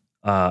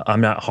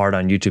 I'm not hard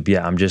on YouTube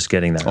yet. I'm just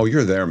getting there. Oh,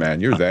 you're there,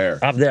 man. You're there.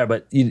 I'm there,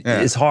 but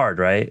it's hard,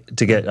 right,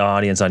 to get an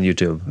audience on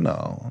YouTube.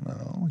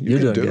 No. You're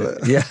doing good.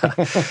 It. Yeah.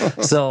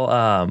 So,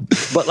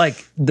 but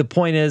like the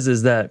point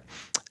is that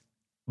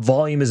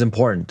volume is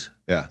important.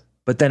 Yeah.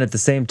 But then at the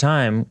same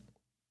time,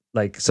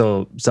 like,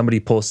 so somebody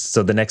posts,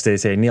 so the next day they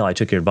say, Neil, I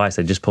took your advice.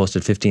 I just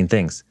posted 15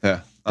 things.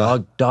 Yeah.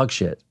 Dog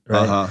shit,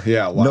 right?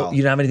 Yeah, wow. No, you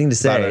didn't have anything to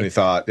say. Not any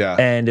thought, yeah.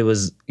 And it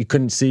was, you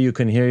couldn't see, you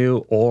couldn't hear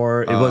you,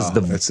 or it was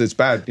it's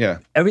bad, yeah.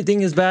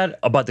 Everything is bad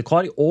about the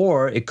quality,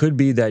 or it could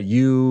be that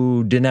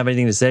you didn't have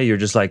anything to say. You're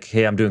just like,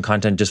 hey, I'm doing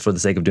content just for the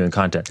sake of doing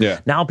content. Yeah.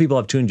 Now people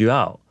have tuned you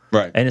out.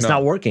 Right. And it's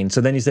not working. So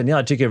then you said, Neil,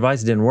 I took your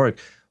advice, it didn't work.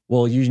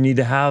 Well, you need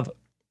to have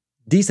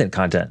decent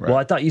content. Right. Well,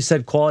 I thought you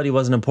said quality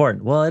wasn't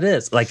important. Well, it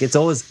is. Like, it's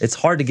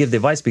hard to give the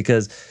advice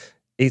because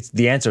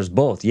the answer is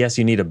both. Yes,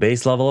 you need a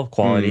base level of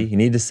quality. You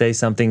need to say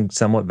something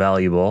somewhat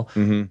valuable.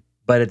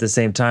 But at the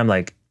same time,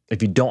 like,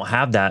 if you don't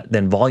have that,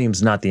 then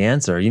volume's not the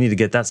answer. You need to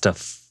get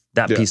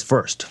that piece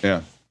first.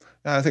 Yeah.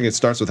 I think it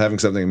starts with having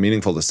something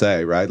meaningful to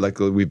say, right? Like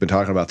we've been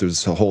talking about through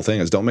this whole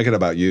thing, is don't make it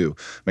about you.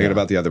 Make it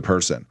about the other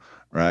person,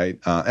 right?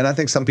 And I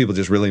think some people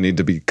just really need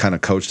to be kind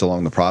of coached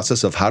along the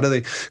process of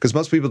because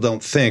most people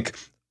don't think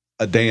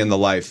a day in the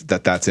life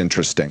that's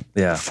interesting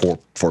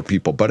for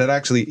people, but it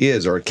actually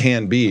is, or it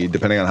can be,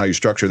 depending on how you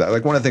structure that.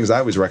 Like, one of the things I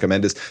always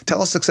recommend is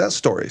tell success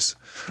stories.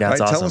 That's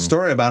awesome. Tell a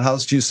story about how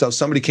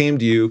somebody came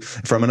to you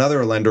from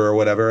another lender or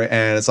whatever,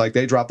 and it's like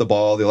they dropped the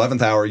ball, the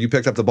 11th hour, you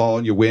picked up the ball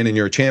and you win and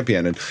you're a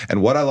champion.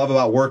 And what I love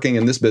about working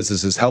in this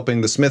business is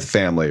helping the Smith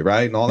family,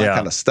 right? And all that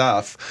kind of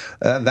stuff.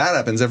 That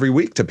happens every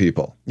week to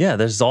people. Yeah,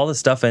 there's all this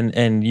stuff.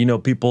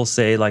 And people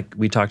say, like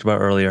we talked about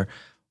earlier,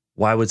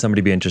 why would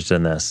somebody be interested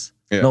in this?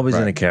 Yeah, nobody's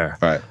going to care.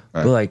 Right.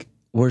 But like,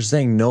 we're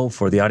saying no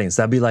for the audience.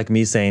 That'd be like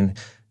me saying,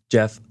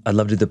 Jeff, I'd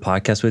love to do the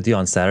podcast with you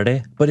on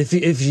Saturday, but if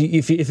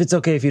it's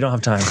okay if you don't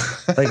have time,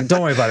 like,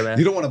 don't worry about it, man.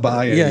 You don't want to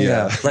buy it.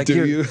 Yeah. Like,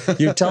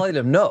 you're telling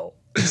them no.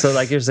 So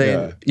like you're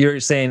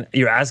saying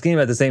you're asking him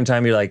at the same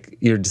time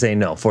you're saying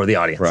no for the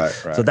audience.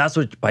 Right. So that's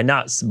what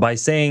by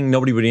saying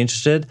nobody would be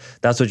interested,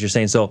 that's what you're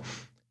saying. So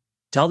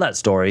tell that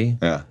story.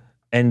 Yeah.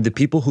 And the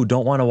people who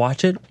don't want to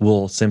watch it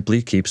will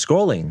simply keep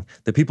scrolling.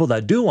 The people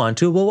that do want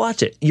to will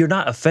watch it. You're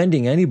not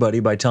offending anybody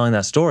by telling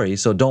that story,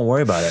 so don't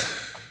worry about it.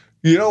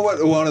 You know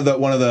what? One of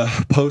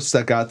the posts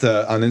that got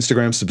on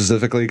Instagram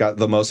specifically got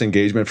the most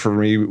engagement for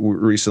me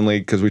recently,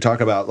 because we talk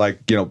about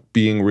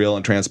being real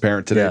and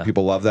transparent today. Yeah.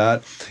 People love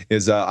that.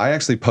 Is I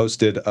actually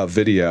posted a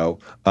video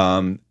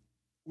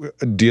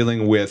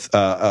dealing with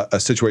a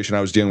situation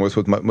I was dealing with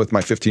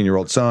my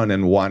 15-year-old son,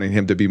 and wanting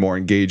him to be more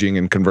engaging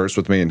and converse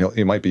with me. And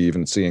he might be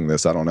even seeing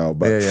this. I don't know,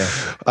 but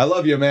I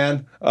love you,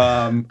 man.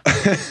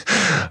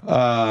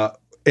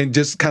 And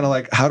just kind of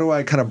like, how do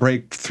I kind of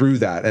break through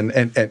that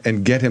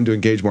and get him to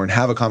engage more and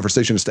have a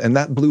conversation? And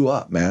that blew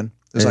up, man.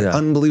 It was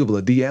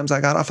unbelievable. The DMs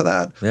I got off of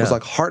that was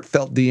like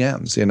heartfelt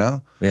DMs,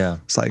 Yeah.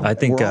 It's like, I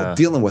think we're all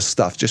dealing with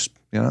stuff. Just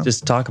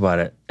talk about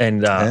it.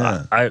 And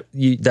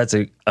that's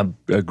a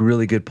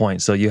really good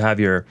point. So you have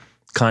your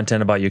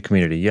content about your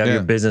community. You have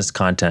your business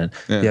content.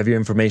 You have your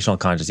informational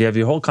content. You have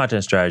your whole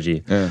content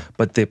strategy.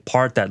 But the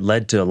part that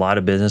led to a lot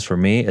of business for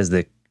me is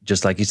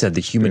just like you said, the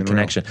human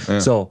connection.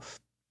 So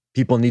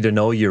people need to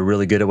know you're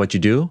really good at what you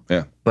do.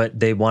 Yeah. But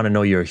they want to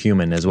know you're a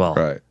human as well.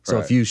 Right. So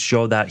if you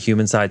show that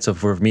human side, so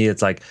for me,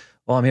 it's like,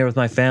 oh, I'm here with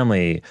my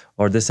family,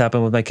 or this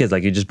happened with my kids.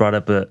 Like you just brought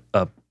up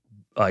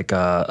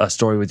a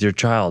story with your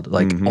child,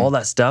 like all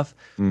that stuff,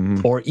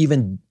 or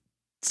even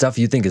stuff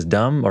you think is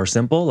dumb or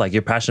simple. Like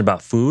you're passionate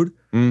about food,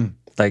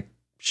 like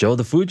show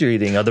the food you're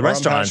eating, or the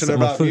restaurants. I'm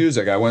passionate about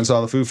music. I went and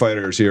saw the Foo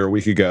Fighters here a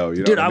week ago. You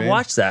know Dude, what I mean?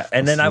 watched that,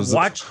 and then I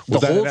watched the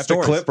whole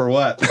story. Clip or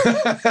what?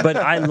 But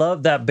I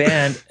love that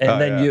band,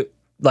 and then you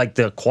like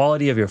the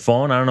quality of your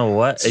phone. I don't know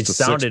what it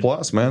sounded.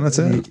 6+, man. That's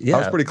it. Yeah. I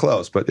was pretty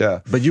close, but yeah.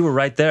 But you were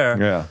right there.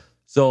 Yeah.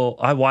 So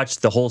I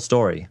watched the whole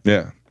story.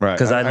 Yeah, right.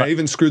 Because I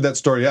even screwed that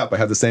story up. I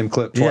had the same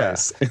clip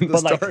twice in the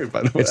story.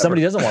 But if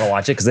somebody doesn't want to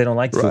watch it because they don't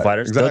like the Foo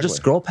Fighters, they'll just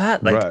scroll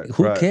past. Like,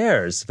 who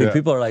cares?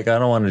 People are like, I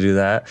don't want to do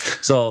that.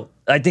 So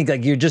I think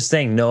like you're just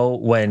saying no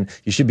when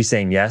you should be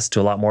saying yes to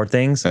a lot more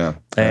things. Yeah.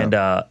 And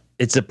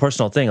it's a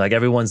personal thing. Like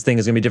everyone's thing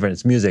is going to be different.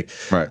 It's music.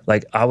 Right.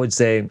 Like I would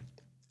say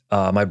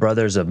my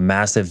brother's a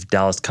massive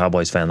Dallas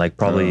Cowboys fan, like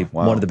probably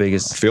one of the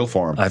biggest. I feel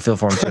for him. I feel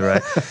for him too,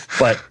 right?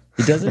 But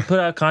he doesn't put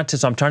out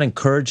content, so I'm trying to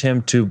encourage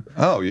him to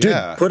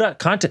put out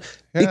content.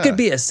 Yeah. It could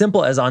be as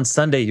simple as on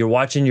Sunday you're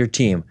watching your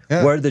team,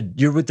 where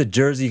you're with the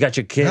jersey, you got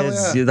your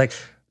kids, you're like,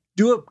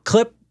 do a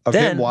clip of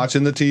him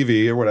watching the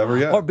TV or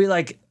whatever, or be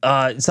like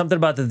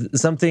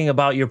something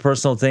about your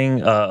personal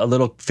thing, a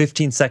little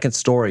 15-second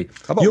story.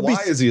 How about why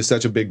is he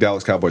such a big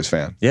Dallas Cowboys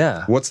fan?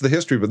 Yeah, what's the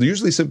history? But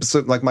usually,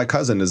 like my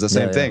cousin is the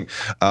same thing,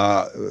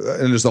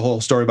 and there's the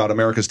whole story about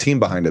America's team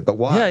behind it. But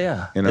why?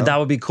 Yeah. You know? That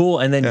would be cool,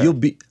 and then you'll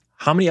be.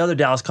 How many other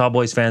Dallas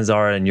Cowboys fans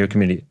are in your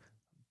community?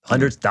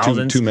 Hundreds,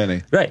 thousands? Too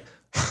many. Right.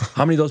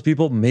 How many of those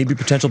people may be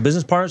potential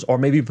business partners or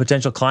maybe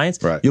potential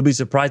clients? Right. You'll be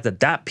surprised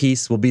that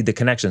piece will be the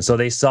connection. So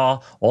they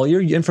saw all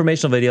your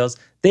informational videos.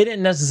 They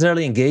didn't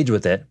necessarily engage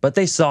with it, but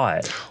they saw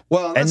it.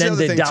 Well, and then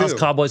the Dallas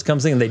Cowboys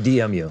comes in and they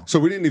DM you. So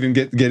we didn't even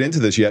get into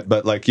this yet,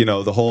 but like,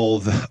 the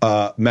whole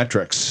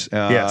metrics,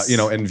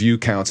 and view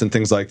counts and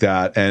things like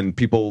that. And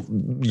people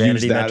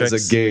use that metrics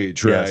as a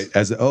gauge, right?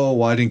 Yes. As,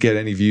 well, I didn't get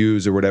any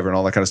views or whatever and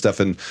all that kind of stuff.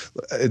 And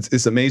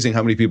it's amazing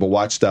how many people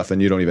watch stuff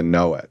and you don't even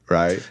know it,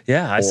 right?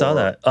 Yeah, I saw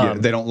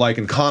that. They don't like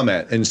and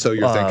comment. And so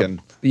you're thinking.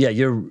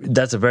 Yeah,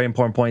 that's a very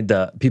important point.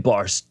 That people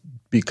are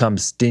become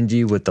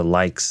stingy with the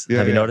likes.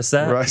 Have you noticed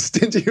that? Right,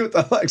 stingy with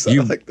the likes. I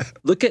like that.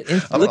 Look at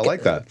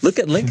that. Look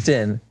at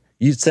LinkedIn.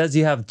 It says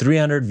you have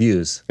 300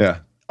 views. Yeah.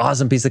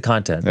 Awesome piece of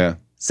content. Yeah.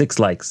 6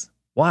 likes.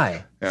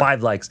 Why?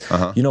 5 likes.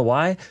 You know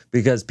why?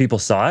 Because people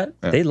saw it,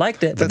 they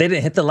liked it, but they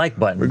didn't hit the like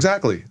button.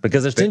 Exactly.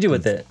 Because they're stingy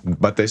with it.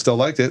 But they still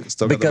liked it.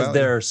 Because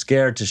they're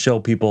scared to show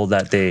people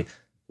that they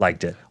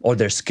liked it, or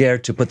they're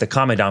scared to put the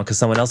comment down because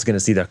someone else is going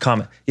to see their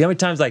comment. You know how many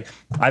times like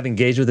I've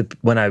engaged with it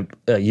when I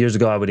years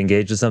ago I would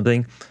engage with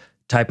something,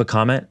 type a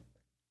comment,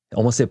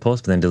 almost hit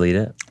post, but then delete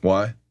it.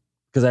 Why?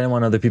 Because I didn't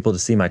want other people to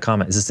see my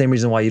comment. It's the same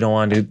reason why you don't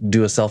want to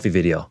do a selfie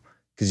video,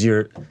 because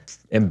you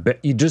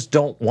just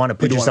don't want to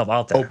put yourself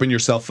out there. Open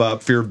yourself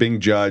up, fear of being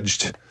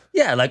judged.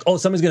 Yeah, like, oh,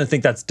 somebody's going to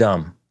think that's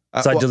dumb.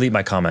 So I delete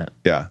my comment.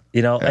 Yeah.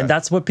 And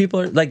that's what people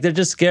are like. They're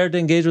just scared to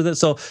engage with it.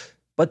 So,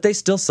 but they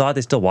still saw it.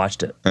 They still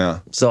watched it. Yeah.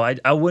 So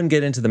I wouldn't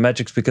get into the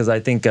metrics because I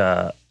think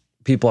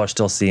people are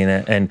still seeing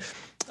it. And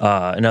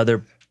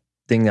another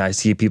thing I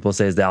see people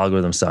say is the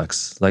algorithm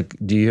sucks. Like,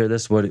 do you hear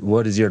this?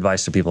 What is your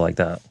advice to people like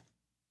that?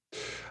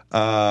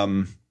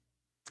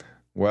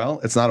 Well,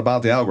 it's not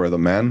about the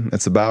algorithm, man.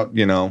 It's about,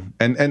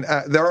 and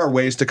there are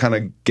ways to kind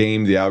of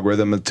game the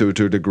algorithm to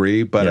a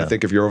degree, but I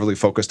think if you're overly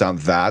focused on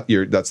that,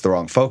 that's the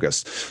wrong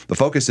focus. The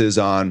focus is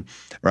on,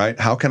 right,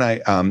 how can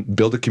I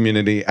build a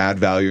community, add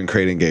value, and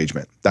create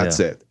engagement? That's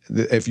it.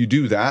 If you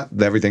do that,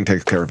 everything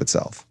takes care of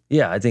itself.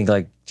 Yeah, I think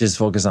like just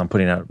focus on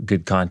putting out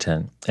good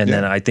content. And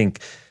then I think...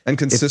 And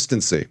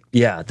consistency.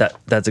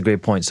 That's a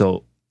great point.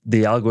 So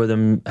the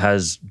algorithm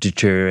has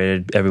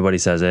deteriorated. Everybody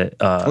says it.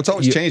 Well, it's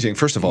always changing,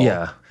 first of all.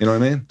 Yeah. You know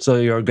what I mean? So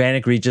your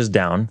organic reach is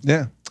down.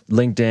 Yeah.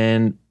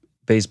 LinkedIn,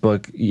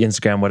 Facebook,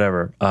 Instagram,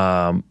 whatever.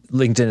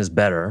 LinkedIn is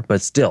better,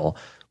 but still,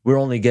 we're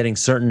only getting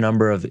certain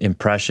number of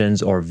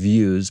impressions or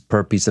views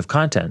per piece of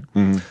content.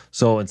 Mm-hmm.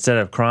 So instead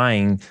of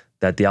crying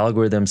that the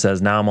algorithm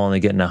says, now I'm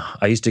only getting,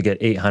 I used to get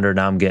 800,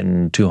 now I'm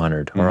getting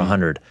 200 or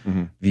 100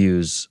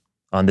 views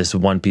on this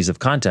one piece of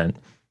content.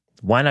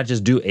 Why not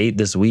just do 8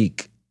 this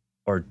week?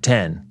 Or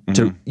 10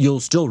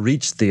 you'll still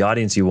reach the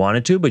audience you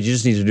wanted to, but you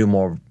just need to do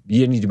more.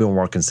 You need to be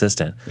more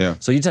consistent. Yeah.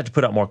 So you just have to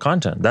put out more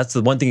content. That's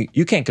the one thing.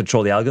 You can't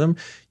control the algorithm.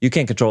 You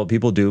can't control what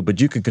people do, but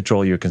you can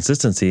control your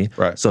consistency.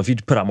 Right. So if you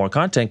put out more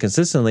content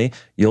consistently,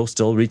 you'll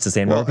still reach the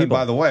same number of people.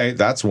 And by the way,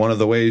 that's one of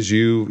the ways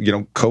you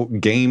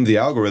game the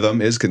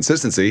algorithm is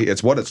consistency.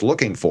 It's what it's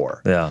looking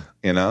for. Yeah.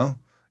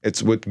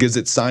 It's what gives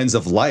it signs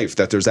of life,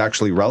 that there's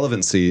actually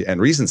relevancy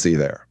and recency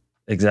there.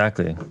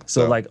 Exactly.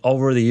 So like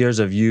over the years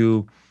of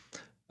you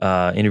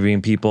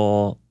interviewing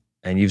people,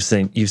 and you've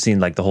seen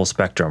like the whole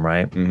spectrum,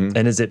 right? Mm-hmm.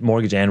 And is it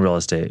mortgage and real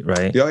estate,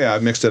 right? Yeah,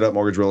 I've mixed it up,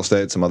 mortgage, real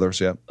estate, some others,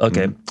 yeah.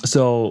 Okay,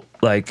 so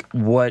like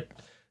what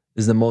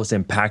is the most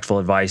impactful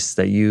advice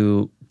that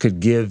you could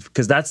give?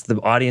 Because that's the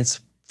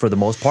audience for the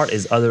most part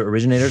is other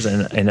originators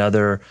and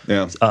other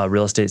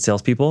real estate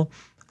salespeople.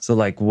 So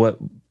like what,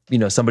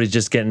 somebody's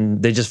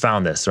they just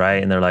found this,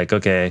 right? And they're like,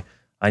 okay,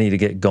 I need to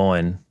get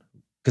going.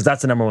 Because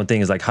that's the number one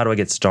thing is like, how do I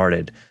get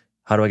started?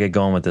 How do I get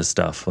going with this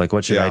stuff? Like,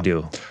 what should I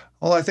do?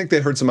 Well, I think they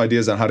heard some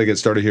ideas on how to get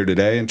started here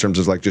today in terms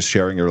of like just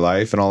sharing your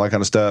life and all that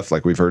kind of stuff.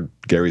 Like we've heard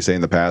Gary say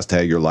in the past,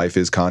 hey, your life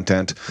is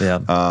content.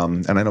 Yeah.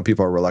 And I know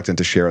people are reluctant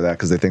to share that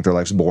because they think their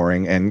life's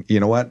boring. And you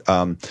know what?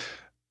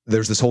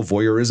 There's this whole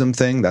voyeurism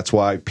thing. That's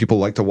why people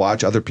like to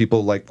watch other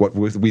people, like what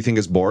we think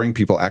is boring.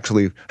 People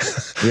actually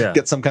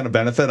get some kind of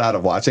benefit out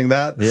of watching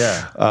that.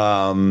 Yeah.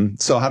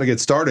 So how to get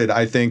started,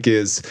 I think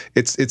it's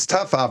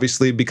tough,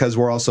 obviously, because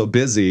we're all so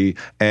busy.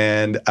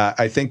 And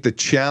I think the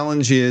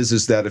challenge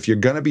is that if you're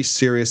going to be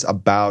serious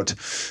about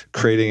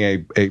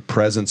creating a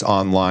presence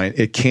online,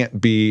 it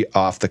can't be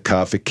off the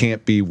cuff. It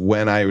can't be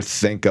when I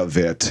think of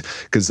it,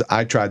 because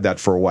I tried that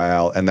for a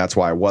while, and that's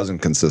why I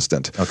wasn't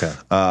consistent. Okay.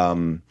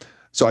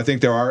 So I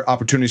think there are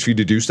opportunities for you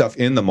to do stuff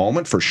in the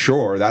moment, for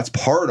sure. That's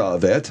part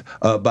of it.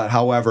 But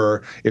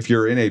however, if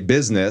you're in a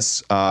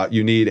business,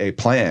 you need a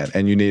plan,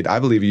 and I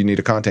believe you need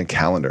a content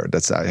calendar.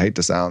 I hate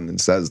to sound and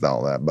says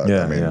all that, but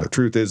the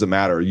truth is the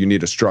matter. You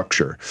need a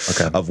structure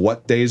of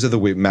what days of the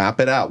week, map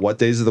it out. What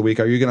days of the week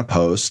are you going to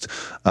post?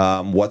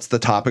 What's the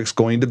topics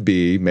going to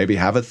be? Maybe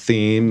have a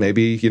theme,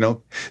 maybe,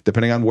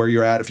 depending on where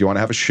you're at. If you want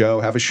to have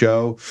a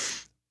show.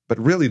 But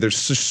really,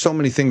 there's just so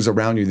many things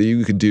around you that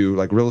you could do,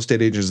 like real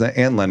estate agents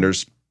and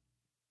lenders.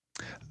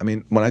 I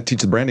mean, when I teach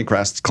the branding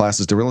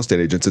classes to real estate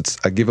agents,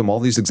 I give them all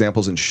these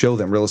examples and show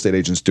them real estate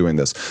agents doing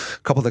this. A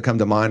couple that come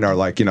to mind are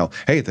like,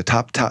 hey, the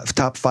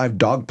top 5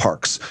 dog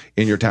parks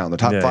in your town, the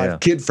top 5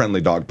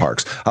 kid-friendly dog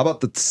parks. How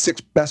about the 6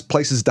 best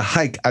places to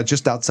hike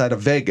just outside of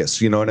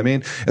Vegas? You know what I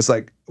mean? It's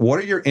like, what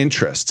are your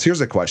interests?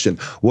 Here's a question.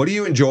 What do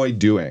you enjoy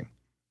doing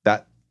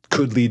that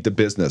could lead to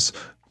business?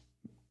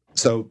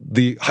 So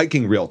the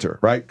hiking realtor,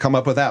 right? Come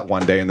up with that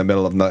one day in the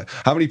middle of the.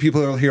 How many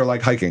people are here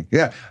like hiking?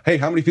 Yeah. Hey,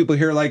 how many people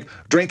here like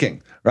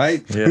drinking?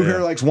 Right? Who here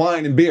likes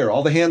wine and beer?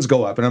 All the hands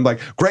go up, and I'm like,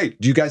 great.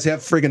 Do you guys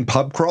have friggin'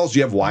 pub crawls? Do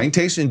you have wine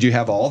tasting? Do you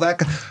have all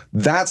that?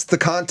 That's the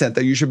content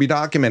that you should be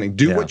documenting.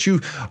 Do what you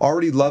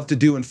already love to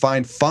do and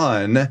find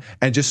fun,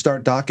 and just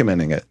start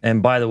documenting it.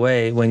 And by the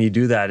way, when you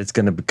do that, it's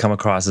going to come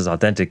across as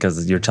authentic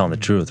because you're telling the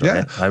truth,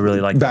 right? Yeah. I really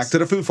like Back to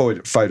the Foo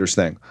Fighters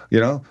thing.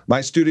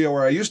 My studio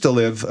where I used to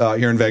live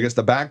here in Vegas,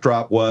 the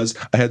backdrop was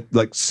I had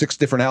like 6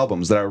 different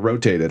albums that I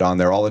rotated on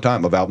there all the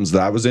time of albums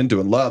that I was into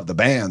and loved, the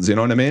bands, you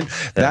know what I mean?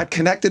 That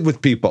connected with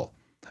people,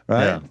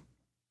 right? Yeah.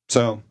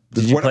 So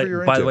whatever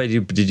you're into. By the way,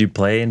 did you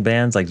play in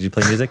bands? Like, did you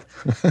play music?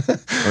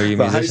 Were you a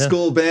musician? High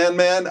school band,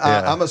 man.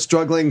 I'm a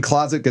struggling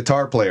closet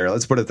guitar player.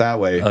 Let's put it that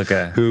way.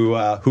 Okay.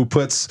 Who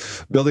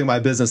puts building my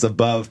business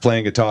above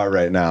playing guitar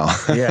right now?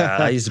 Yeah,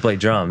 I used to play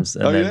drums.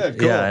 And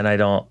cool. Yeah, and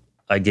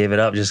I gave it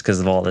up just because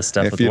of all this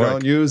stuff. If you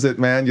don't use it,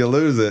 man, you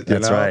lose it.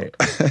 That's right.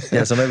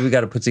 Yeah, so maybe we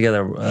got to put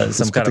together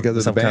some kind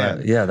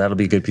of. Yeah, that'll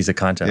be a good piece of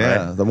content.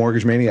 Yeah, right? The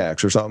Mortgage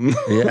Maniacs or something.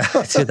 Yeah,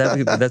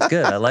 dude, that's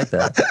good. I like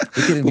that.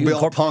 We'll be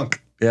all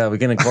punk. Yeah, we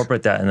can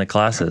incorporate that in the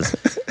classes.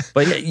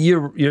 But yeah,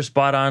 you're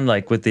spot on,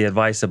 like with the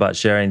advice about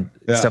sharing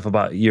stuff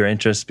about your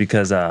interests,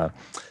 because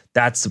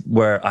that's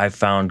where I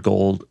found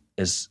gold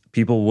is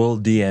people will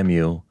DM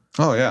you.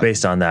 Oh yeah,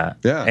 based on that.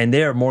 Yeah, and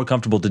they are more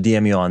comfortable to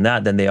DM you on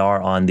that than they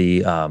are on the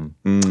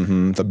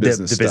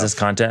business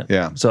content.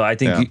 Yeah. So I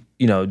think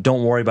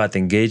don't worry about the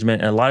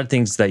engagement, and a lot of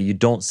things that you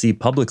don't see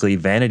publicly,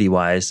 vanity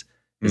wise,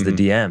 is the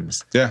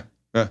DMs. Yeah.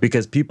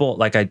 Because people,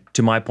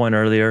 to my point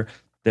earlier,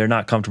 they're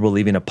not comfortable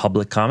leaving a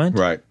public comment,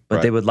 right?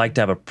 But they would like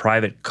to have a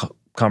private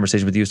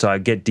conversation with you. So I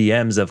get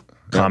DMs of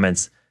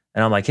comments.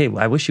 And I'm like, hey,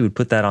 I wish you would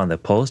put that on the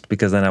post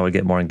because then I would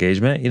get more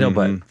engagement,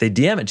 but they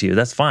DM it to you.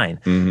 That's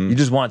fine. You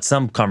just want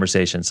some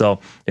conversation.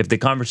 So if the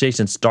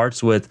conversation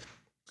starts with,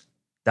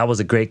 that was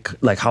a great,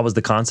 how was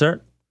the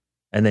concert?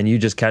 And then you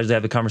just casually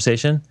have the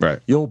conversation. Right.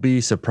 You'll be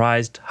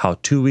surprised how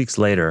 2 weeks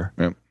later,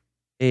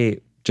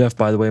 hey, Jeff,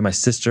 by the way, my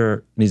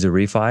sister needs a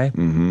refi.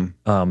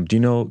 Do you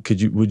know,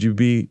 would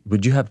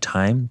you have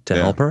time to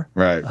help her?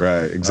 Right,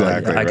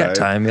 exactly. I got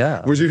time,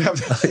 yeah. Would you have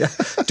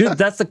Dude,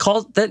 that's the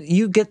call that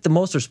you get the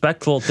most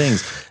respectful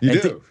things.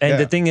 You do.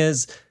 The thing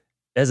is,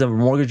 as a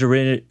mortgage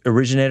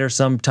originator,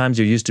 sometimes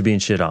you're used to being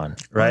shit on,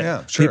 right? Oh,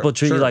 yeah, sure, people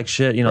treat you like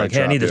shit, like,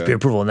 hey, I need this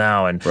pre-approval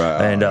now, and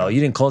you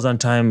didn't close on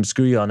time,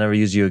 screw you, I'll never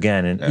use you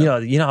again. And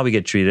you know how we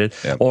get treated.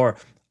 Or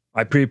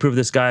I pre-approved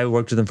this guy,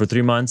 worked with him for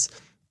 3 months.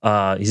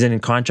 He's in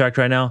contract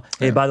right now.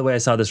 Hey, by the way, I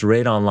saw this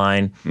rate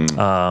online.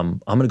 I'm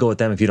going to go with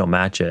them if you don't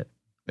match it.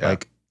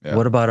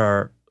 What about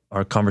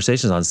our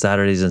conversations on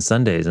Saturdays and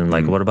Sundays? And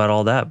what about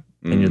all that?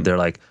 And they're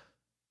like,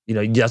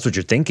 that's what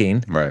you're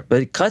thinking. Right.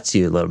 But it cuts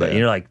you a little bit. And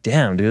you're like,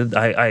 damn, dude,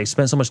 I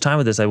spent so much time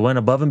with this. I went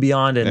above and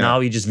beyond, and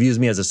now he just views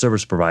me as a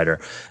service provider.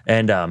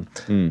 And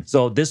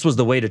so this was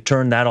the way to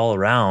turn that all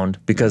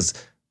around, because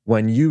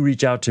when you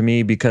reach out to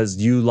me because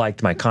you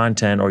liked my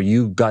content or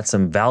you got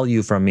some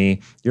value from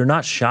me, you're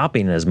not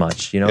shopping as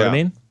much. You know what I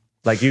mean?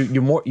 Like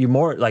you're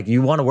more like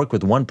you want to work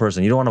with one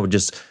person. You don't want to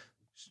just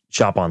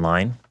shop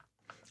online.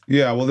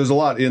 Yeah, well, there's a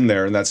lot in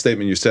there in that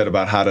statement you said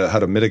about how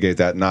to mitigate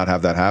that and not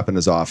have that happen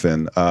as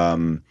often.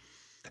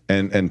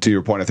 And to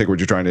your point, I think what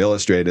you're trying to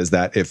illustrate is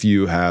that if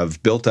you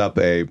have built up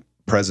a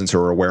presence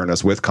or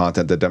awareness with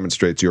content that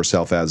demonstrates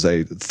yourself as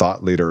a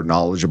thought leader,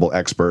 knowledgeable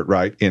expert,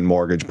 right, in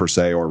mortgage per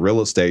se or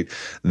real estate,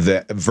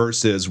 that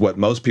versus what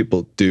most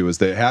people do is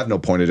they have no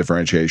point of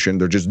differentiation.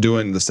 They're just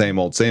doing the same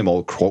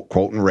old,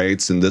 quoting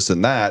rates and this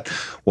and that.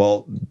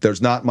 Well,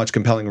 there's not much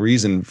compelling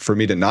reason for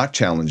me to not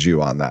challenge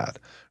you on that.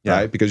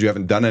 Yeah. Right? Because you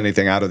haven't done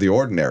anything out of the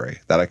ordinary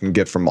that I can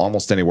get from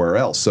almost anywhere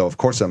else. So of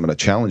course I'm going to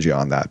challenge you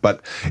on that.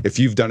 But if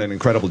you've done an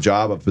incredible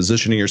job of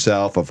positioning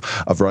yourself, of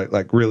right,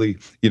 like really,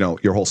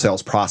 your whole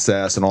sales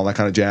process and all that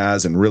kind of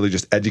jazz, and really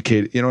just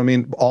educate,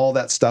 all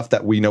that stuff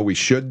that we know we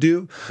should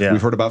do, we've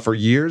heard about for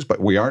years, but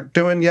we aren't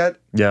doing yet.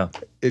 Yeah.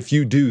 If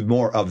you do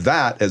more of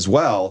that as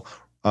well,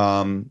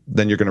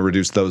 then you're going to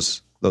reduce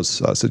those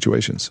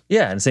situations.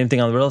 Yeah, and same thing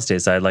on the real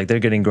estate side. Like they're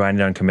getting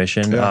grinded on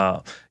commission.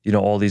 Yeah.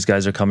 All these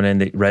guys are coming in,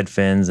 the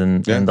Redfins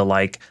and the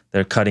like.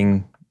 They're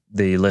cutting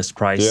the list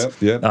price,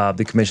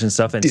 the commission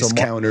stuff, and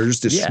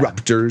discounters,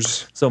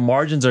 disruptors. So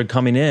margins are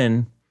coming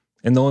in,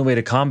 and the only way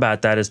to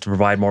combat that is to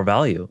provide more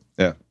value.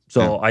 Yeah.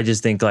 So I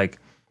just think like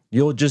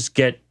you'll just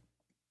get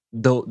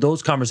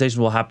those conversations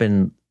will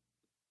happen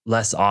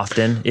less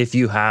often if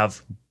you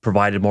have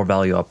provided more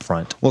value up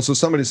front. Well, so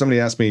somebody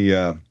asked me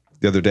the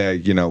other day, I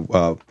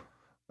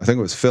think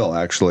it was Phil,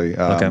 actually.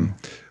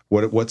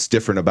 What's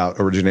different about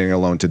originating a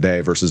loan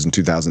today versus in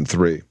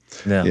 2003?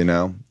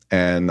 Yeah.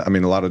 And I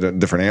mean, a lot of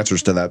different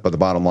answers to that, but the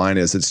bottom line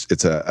is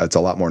it's a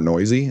lot more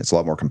noisy. It's a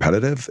lot more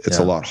competitive. It's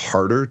a lot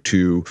harder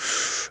to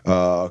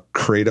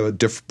create a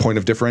point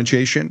of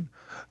differentiation,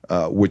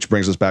 which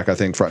brings us back, I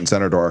think, front and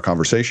center to our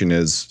conversation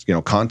is,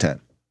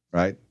 content,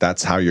 right?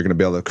 That's how you're going to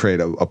be able to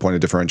create a point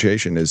of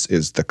differentiation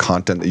is the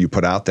content that you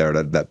put out there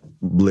that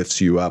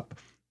lifts you up.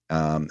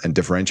 And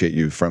differentiate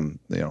you from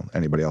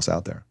anybody else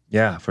out there.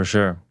 Yeah, for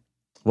sure.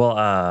 Well,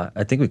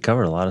 I think we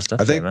covered a lot of stuff.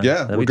 I think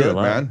we're good,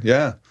 man.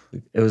 Yeah,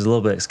 it was a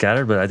little bit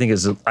scattered, but I think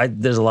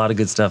there's a lot of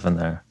good stuff in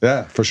there.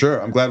 Yeah, for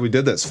sure. I'm glad we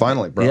did this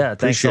finally, bro. Yeah,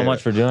 thanks so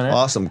much for doing it.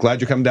 Awesome.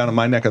 Glad you're coming down to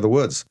my neck of the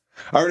woods.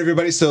 All right,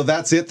 everybody. So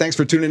that's it. Thanks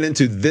for tuning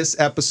into this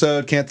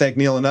episode. Can't thank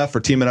Neil enough for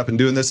teaming up and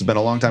doing this. It's been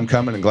a long time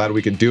coming and glad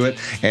we could do it.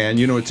 And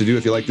you know what to do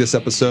if you like this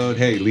episode.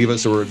 Hey, leave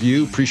us a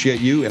review. Appreciate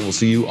you, and we'll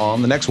see you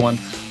on the next one.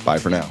 Bye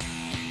for now.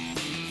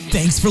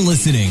 Thanks for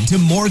listening to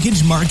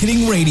Mortgage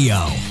Marketing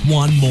Radio.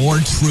 Want more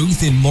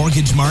truth in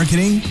mortgage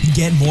marketing?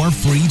 Get more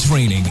free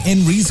training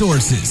and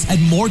resources at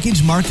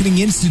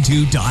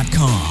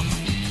mortgagemarketinginstitute.com.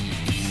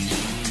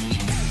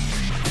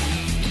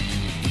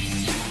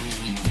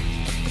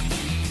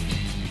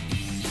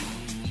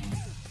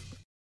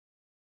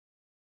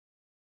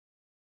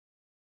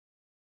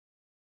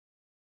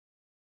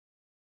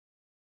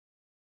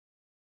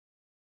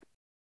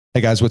 Hey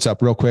guys, what's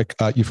up? Real quick,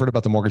 you've heard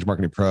about the Mortgage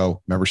Marketing Pro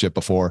membership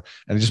before,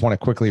 and I just want to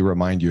quickly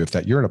remind you if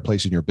that you're in a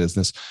place in your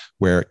business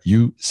where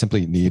you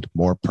simply need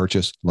more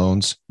purchase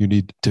loans, you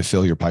need to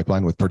fill your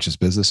pipeline with purchase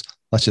business.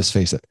 Let's just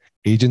face it,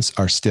 agents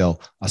are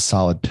still a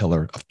solid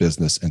pillar of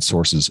business and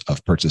sources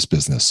of purchase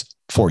business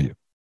for you.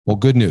 Well,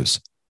 good news.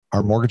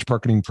 Our Mortgage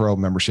Marketing Pro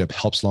membership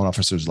helps loan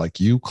officers like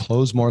you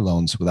close more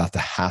loans without the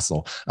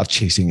hassle of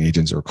chasing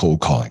agents or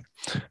cold calling.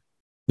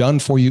 Done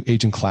for you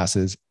agent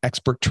classes,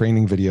 expert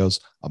training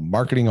videos, a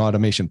marketing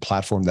automation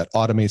platform that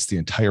automates the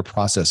entire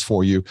process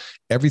for you,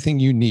 everything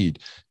you need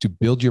to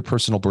build your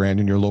personal brand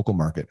in your local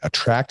market,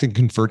 attract and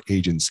convert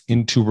agents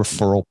into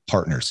referral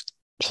partners,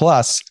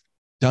 plus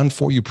done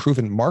for you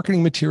proven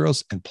marketing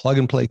materials and plug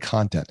and play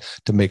content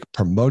to make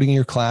promoting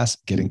your class,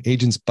 getting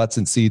agents butts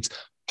in seats,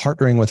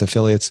 partnering with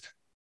affiliates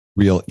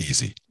real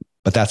easy.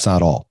 But that's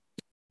not all.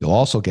 You'll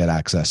also get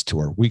access to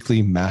our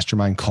weekly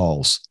mastermind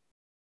calls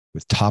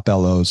with top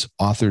LOs,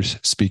 authors,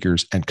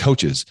 speakers, and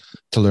coaches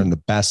to learn the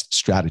best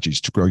strategies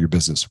to grow your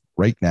business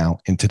right now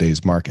in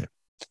today's market.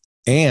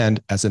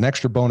 And as an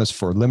extra bonus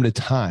for a limited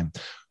time,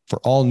 for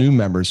all new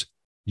members,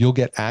 you'll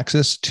get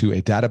access to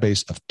a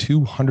database of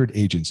 200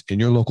 agents in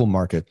your local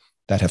market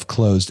that have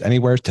closed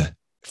anywhere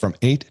from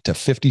 8 to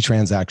 50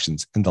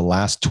 transactions in the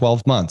last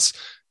 12 months.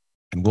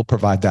 And we'll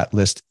provide that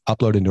list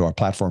uploaded into our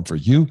platform for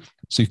you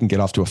so you can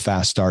get off to a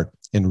fast start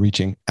in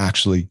reaching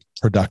actually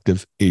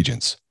productive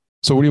agents.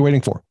 So what are you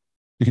waiting for?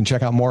 You can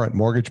check out more at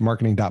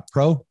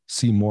mortgagemarketing.pro,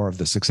 see more of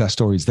the success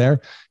stories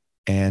there.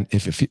 And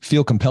if you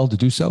feel compelled to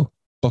do so,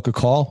 book a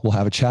call. We'll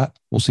have a chat.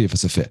 We'll see if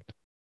it's a fit.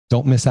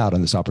 Don't miss out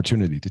on this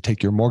opportunity to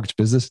take your mortgage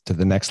business to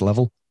the next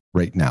level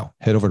right now.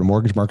 Head over to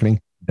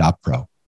mortgagemarketing.pro.